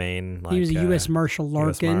like the main. Like, he was a U.S. Marshal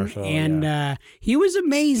Larkin, and he was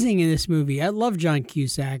amazing in this movie. I love John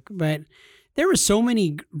Cusack, but there were so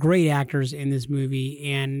many great actors in this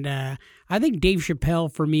movie, and I think Dave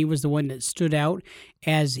Chappelle for me was the one that stood out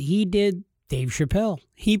as he did Dave Chappelle.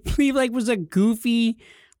 He like was a goofy,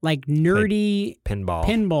 like nerdy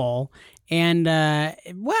pinball. And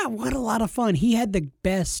wow, what a lot of fun. He had the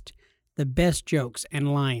best jokes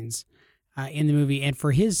and lines in the movie. And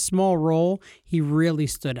for his small role, he really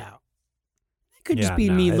stood out. It could just be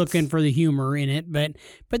me looking for the humor in it,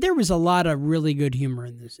 but there was a lot of really good humor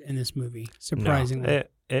in this movie, surprisingly. No,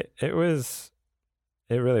 it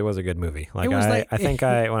really was a good movie. Like I think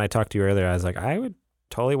when I talked to you earlier, I was like, I would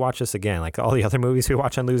totally watch this again. Like all the other movies we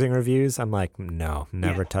watch on Losing Reviews, I'm like, no,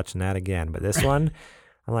 never touching that again. But this one,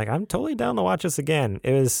 I'm like, I'm totally down to watch this again.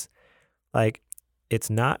 It was like, it's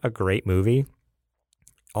not a great movie.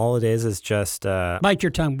 All it is just bite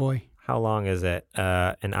your tongue, boy. How long is it?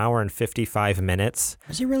 An hour and 55 minutes.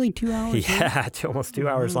 Is it really 2 hours? Yeah, it's almost 2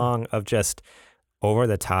 hours long of just over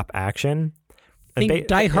the top action. Think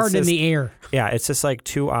Die Hard in the air. Yeah, it's just like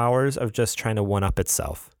 2 hours of just trying to one up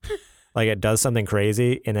itself. Like it does something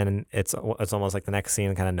crazy, and then it's almost like the next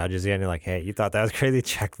scene kind of nudges you, and you're like, "Hey, you thought that was crazy?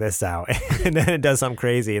 Check this out!" And then it does something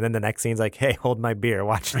crazy, and then the next scene's like, "Hey, hold my beer,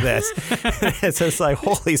 watch this." It's just like,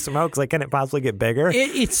 holy smokes! Like, can it possibly get bigger?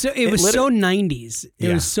 It was so 90s.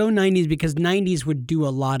 It was so 90s because 90s would do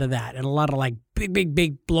a lot of that and a lot of like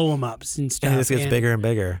big blow 'em ups and stuff. And it just gets bigger and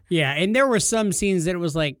bigger. Yeah, and there were some scenes that it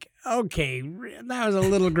was like, okay, that was a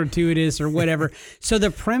little gratuitous or whatever. So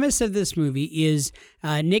the premise of this movie is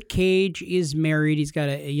Nick Cage is married. He's got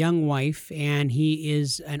a young wife, and he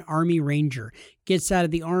is an Army Ranger. gets out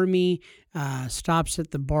of the Army, stops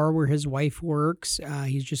at the bar where his wife works.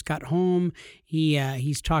 He's just got home.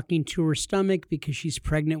 He's talking to her stomach because she's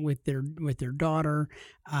pregnant with their daughter.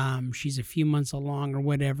 She's a few months along or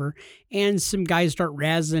whatever. And some guys start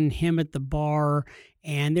razzing him at the bar,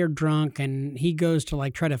 and they're drunk, and he goes to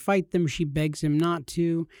like try to fight them. She begs him not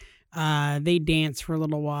to. They dance for a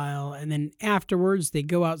little while, and then afterwards they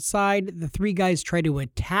go outside. The three guys try to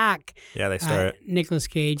attack. Yeah, they start Nicolas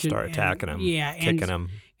Cage. Start attacking him. Yeah, kicking him.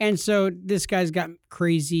 And so this guy's got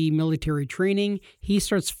crazy military training. He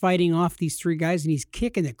starts fighting off these three guys, and he's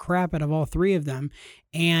kicking the crap out of all three of them.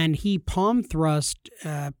 And he palm thrust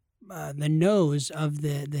the nose of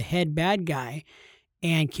the head bad guy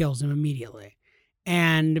and kills him immediately.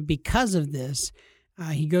 And because of this,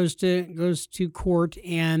 he goes to court,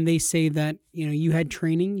 and they say that you had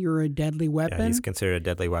training, you're a deadly weapon. Yeah, he's considered a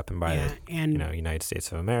deadly weapon by the United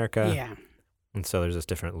States of America. Yeah. And so there's just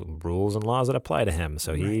different rules and laws that apply to him.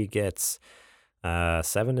 So he gets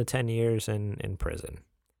 7 to 10 years in prison.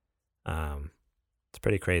 It's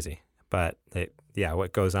pretty crazy. But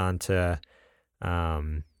what goes on to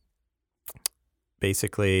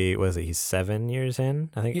basically, he's 7 years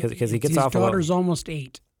in? I think because he gets off. His daughter's almost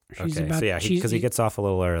 8. Because he gets off a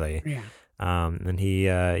little early. Yeah. And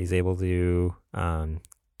he's able to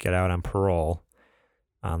get out on parole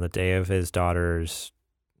on the day of his daughter's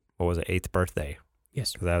 8th birthday.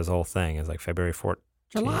 Yes. Because that was the whole thing. It was like February 14th.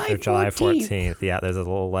 July 14th. Yeah, there's a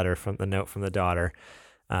little letter from the note from the daughter.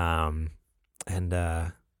 So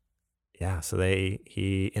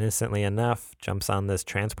he innocently enough jumps on this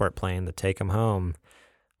transport plane to take him home.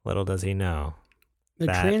 Little does he know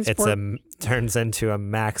turns into a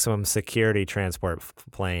maximum security transport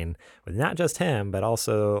plane with not just him, but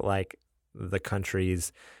also like the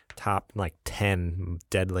country's top 10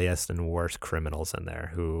 deadliest and worst criminals in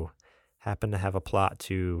there who happen to have a plot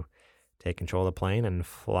to take control of the plane and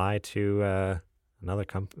fly to another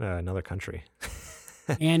country.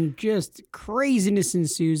 And just craziness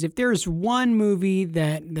ensues. If there's one movie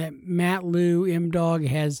that Matt Liu, M-Dog,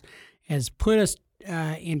 has put us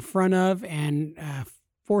in front of and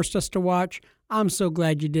forced us to watch, I'm so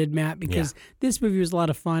glad you did, Matt, because this movie was a lot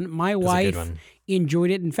of fun. My wife enjoyed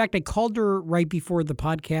it. In fact, I called her right before the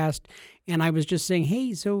podcast, and I was just saying,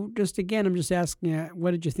 hey, so just again, I'm just asking,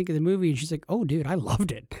 what did you think of the movie? And she's like, oh, dude, I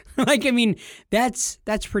loved it.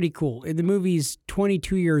 That's pretty cool. The movie's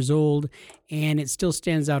 22 years old, and it still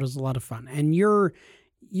stands out as a lot of fun. And you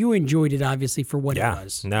enjoyed it, obviously, for what it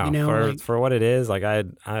was. No, for what it is,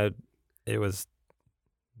 it was.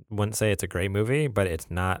 Wouldn't say it's a great movie, but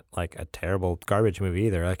it's not like a terrible garbage movie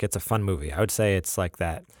either. Like, it's a fun movie. I would say it's like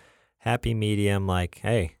that happy medium. Like,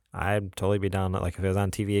 hey, I'd totally be down. Like, if it was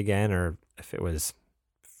on TV again, or if it was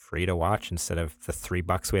free to watch instead of the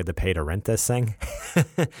 $3 we had to pay to rent this thing.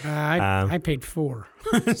 I paid $4,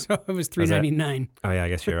 so it was $3.99. Oh yeah, I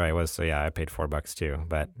guess you're right. It was I paid $4 too.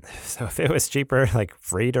 But so if it was cheaper, like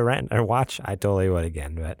free to rent or watch, I totally would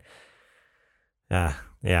again. But no,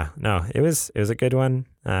 it was a good one.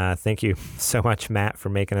 Thank you so much, Matt, for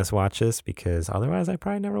making us watch this, because otherwise I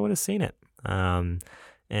probably never would have seen it. And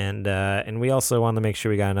we also want to make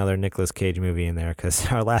sure we got another Nicolas Cage movie in there, because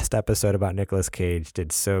our last episode about Nicolas Cage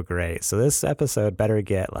did so great. So this episode better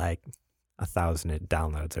get like 1,000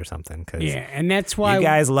 downloads or something. And that's why you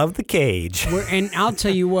guys love the Cage. And I'll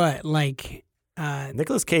tell you what,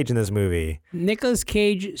 Nicolas Cage in this movie. Nicolas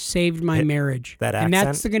Cage saved my marriage. That accent? And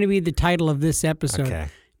that's going to be the title of this episode. Okay.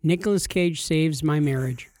 Nicolas Cage saves my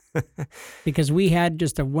marriage. Because we had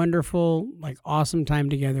just a wonderful, awesome time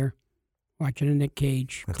together watching a Nick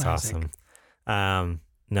Cage classic. That's awesome.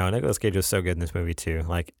 No, Nicolas Cage was so good in this movie too.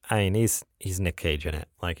 He's Nick Cage in it.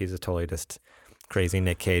 He's a totally just crazy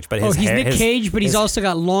Nick Cage. But he's Nick Cage, but he's also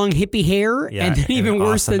got long hippie hair, and then even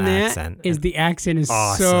worse than that is the accent is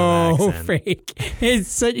so fake.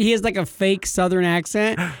 He has like a fake Southern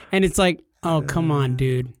accent, and it's like, oh, come on,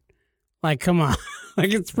 dude, come on,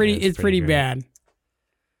 it's pretty bad.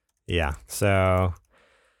 Yeah, so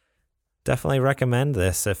definitely recommend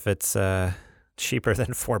this if it's cheaper than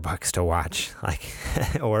 $4 to watch,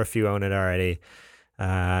 or if you own it already.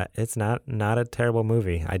 It's not a terrible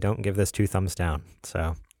movie. I don't give this 2 thumbs down.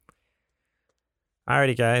 So,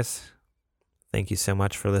 alrighty, guys. Thank you so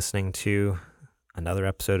much for listening to another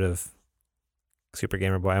episode of Super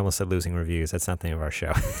Gamer Boy. I almost said Losing Reviews. That's not the name of our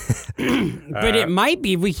show. But it might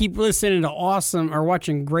be if we keep listening to awesome or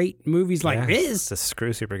watching great movies like this. Just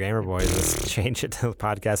screw Super Gamer Boy. Just change it to the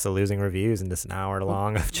podcast of Losing Reviews and just an hour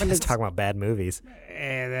long of just talking about bad movies.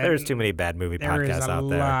 There's too many bad movie podcasts out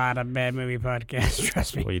there. There's a lot of bad movie podcasts,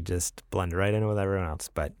 trust me. We just blend right in with everyone else.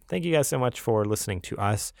 But thank you guys so much for listening to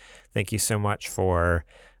us. Thank you so much for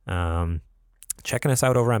checking us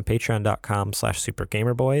out over on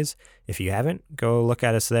patreon.com/supergamerboys. If you haven't, go look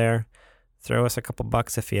at us there. Throw us a couple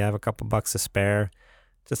bucks if you have a couple bucks to spare.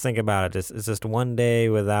 Just think about it. It's just one day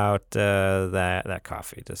without that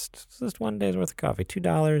coffee. Just one day's worth of coffee.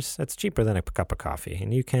 $2. That's cheaper than a cup of coffee,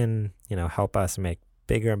 and you can help us make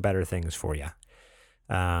bigger and better things for you.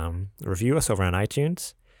 Review us over on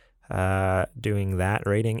iTunes. Doing that,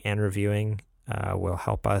 rating and reviewing, will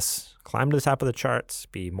help us climb to the top of the charts,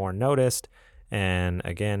 be more noticed, and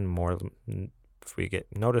again, if we get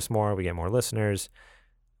noticed more, we get more listeners,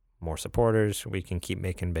 more supporters, we can keep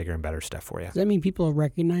making bigger and better stuff for you. Does that mean people will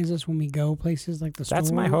recognize us when we go places like the store?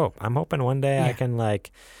 That's my hope. I'm hoping one day I can I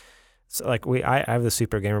have the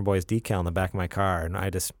Super Gamer Boys decal in the back of my car, and I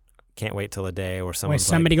just can't wait till the day where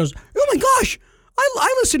somebody goes, "Oh my gosh,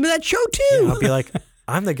 I listened to that show too." I'll be like,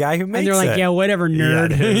 I'm the guy who makes it. And they're like, yeah, whatever,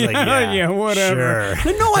 nerd. Yeah, whatever.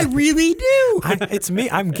 Sure. No, I really do. It's me.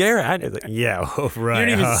 I'm Garrett. Right. You don't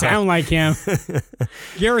even sound like him.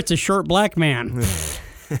 Garrett's a short black man.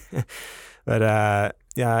 But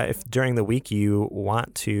if during the week you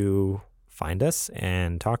want to find us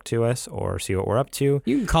and talk to us or see what we're up to,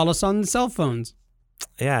 you can call us on the cell phones.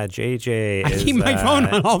 Yeah, JJ. I keep my phone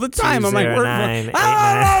on all the time. I'm like,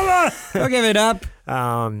 don't give it up.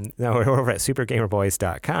 No, we're over at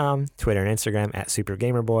supergamerboys.com, Twitter and Instagram at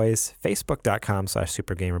supergamerboys,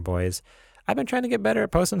 facebook.com/supergamerboys. I've been trying to get better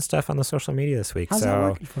at posting stuff on the social media this week. How's that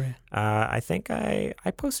working for you? I think I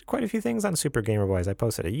posted quite a few things on Super Gamer Boys. I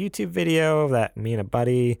posted a YouTube video that me and a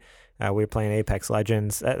buddy, we were playing Apex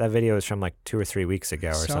Legends. That video is from like 2 or 3 weeks ago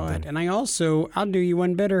or something. And I'll do you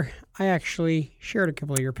one better. I actually shared a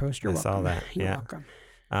couple of your posts. You're welcome. Saw that. You're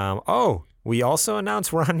welcome. We also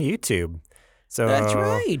announced we're on YouTube. So that's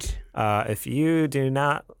right. If you do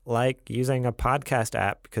not like using a podcast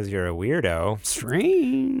app because you're a weirdo,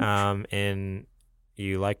 strange, and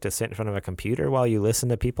you like to sit in front of a computer while you listen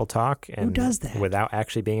to people talk, and who does that without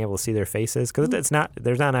actually being able to see their faces, because there's not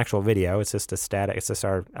an actual video. It's just a static. It's just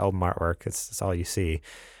our album artwork. It's all you see.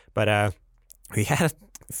 But we had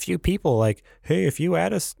a few people like, hey, if you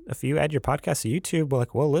add your podcast to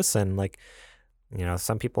YouTube, we'll listen.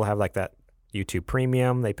 Some people have like that YouTube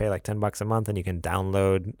Premium. They pay like $10 a month, and you can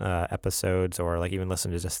download episodes or like even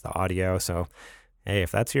listen to just the audio. So, hey,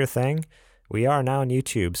 if that's your thing, we are now on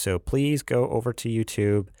YouTube. So please go over to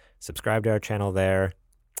YouTube, subscribe to our channel there.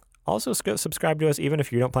 Also, subscribe to us even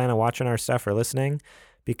if you don't plan on watching our stuff or listening,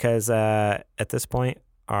 because at this point,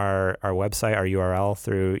 our website, our URL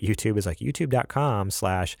through YouTube is like youtube.com/ it's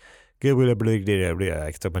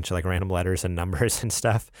a bunch of like random letters and numbers and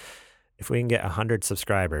stuff. If we can get 100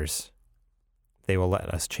 subscribers, they will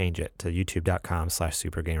let us change it to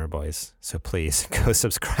youtube.com/supergamerboys. So please go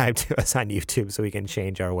subscribe to us on YouTube so we can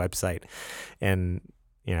change our website, and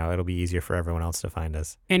it'll be easier for everyone else to find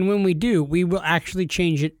us. And when we do, we will actually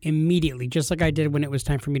change it immediately, just like I did when it was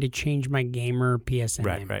time for me to change my gamer PSN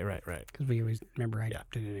name. Right. Because we always remember I did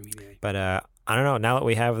it immediately. But I don't know. Now that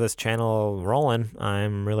we have this channel rolling,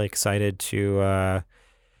 I'm really excited to. I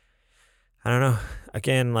don't know.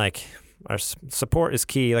 Again, like, our support is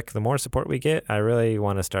key. Like, the more support we get, I really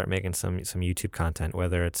want to start making some YouTube content,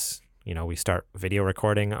 whether it's, we start video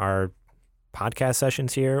recording our podcast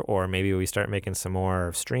sessions here, or maybe we start making some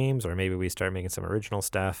more streams, or maybe we start making some original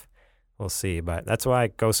stuff. We'll see. But that's why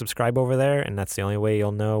go subscribe over there, and that's the only way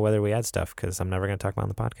you'll know whether we add stuff, because I'm never going to talk about it on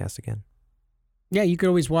the podcast again. Yeah, you could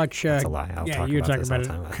always watch. That's a lie. You're talking about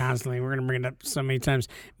it constantly. We're going to bring it up so many times.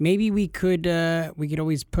 Maybe we could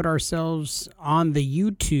always put ourselves on the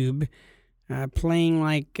YouTube, playing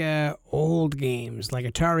like old games, like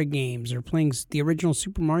Atari games, or playing the original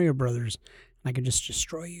Super Mario Brothers. And I could just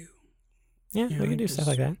destroy you. Yeah, we can do stuff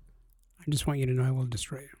like that. I just want you to know I will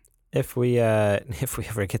destroy you. If we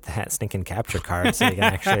ever get that stinking capture card, so we can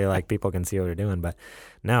actually like people can see what we're doing. But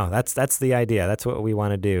no, that's the idea. That's what we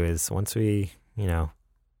want to do. Is once we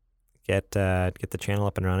get the channel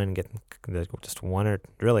up and running, get just one, or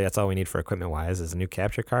really that's all we need for equipment wise is a new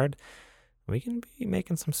capture card. We can be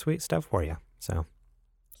making some sweet stuff for you. So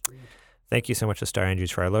thank you so much to Star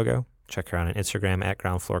Andrews for our logo. Check her out on Instagram at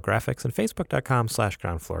Ground Floor Graphics and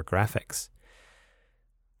Facebook.com/Ground Floor Graphics.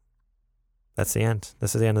 That's the end.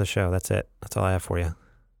 This is the end of the show. That's it. That's all I have for you.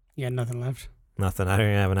 You got nothing left? Nothing. I don't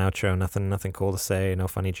even have an outro. Nothing cool to say. No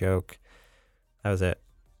funny joke. That was it.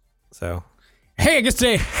 So. Hey, I guess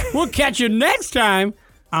we'll catch you next time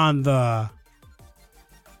on the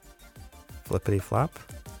Flippity Flop.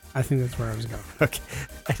 I think that's where I was going. Okay.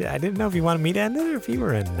 I didn't know if you wanted me to end it or if you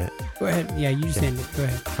were ending it. Go ahead. Yeah, you just end it. Go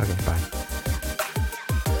ahead. Okay, bye.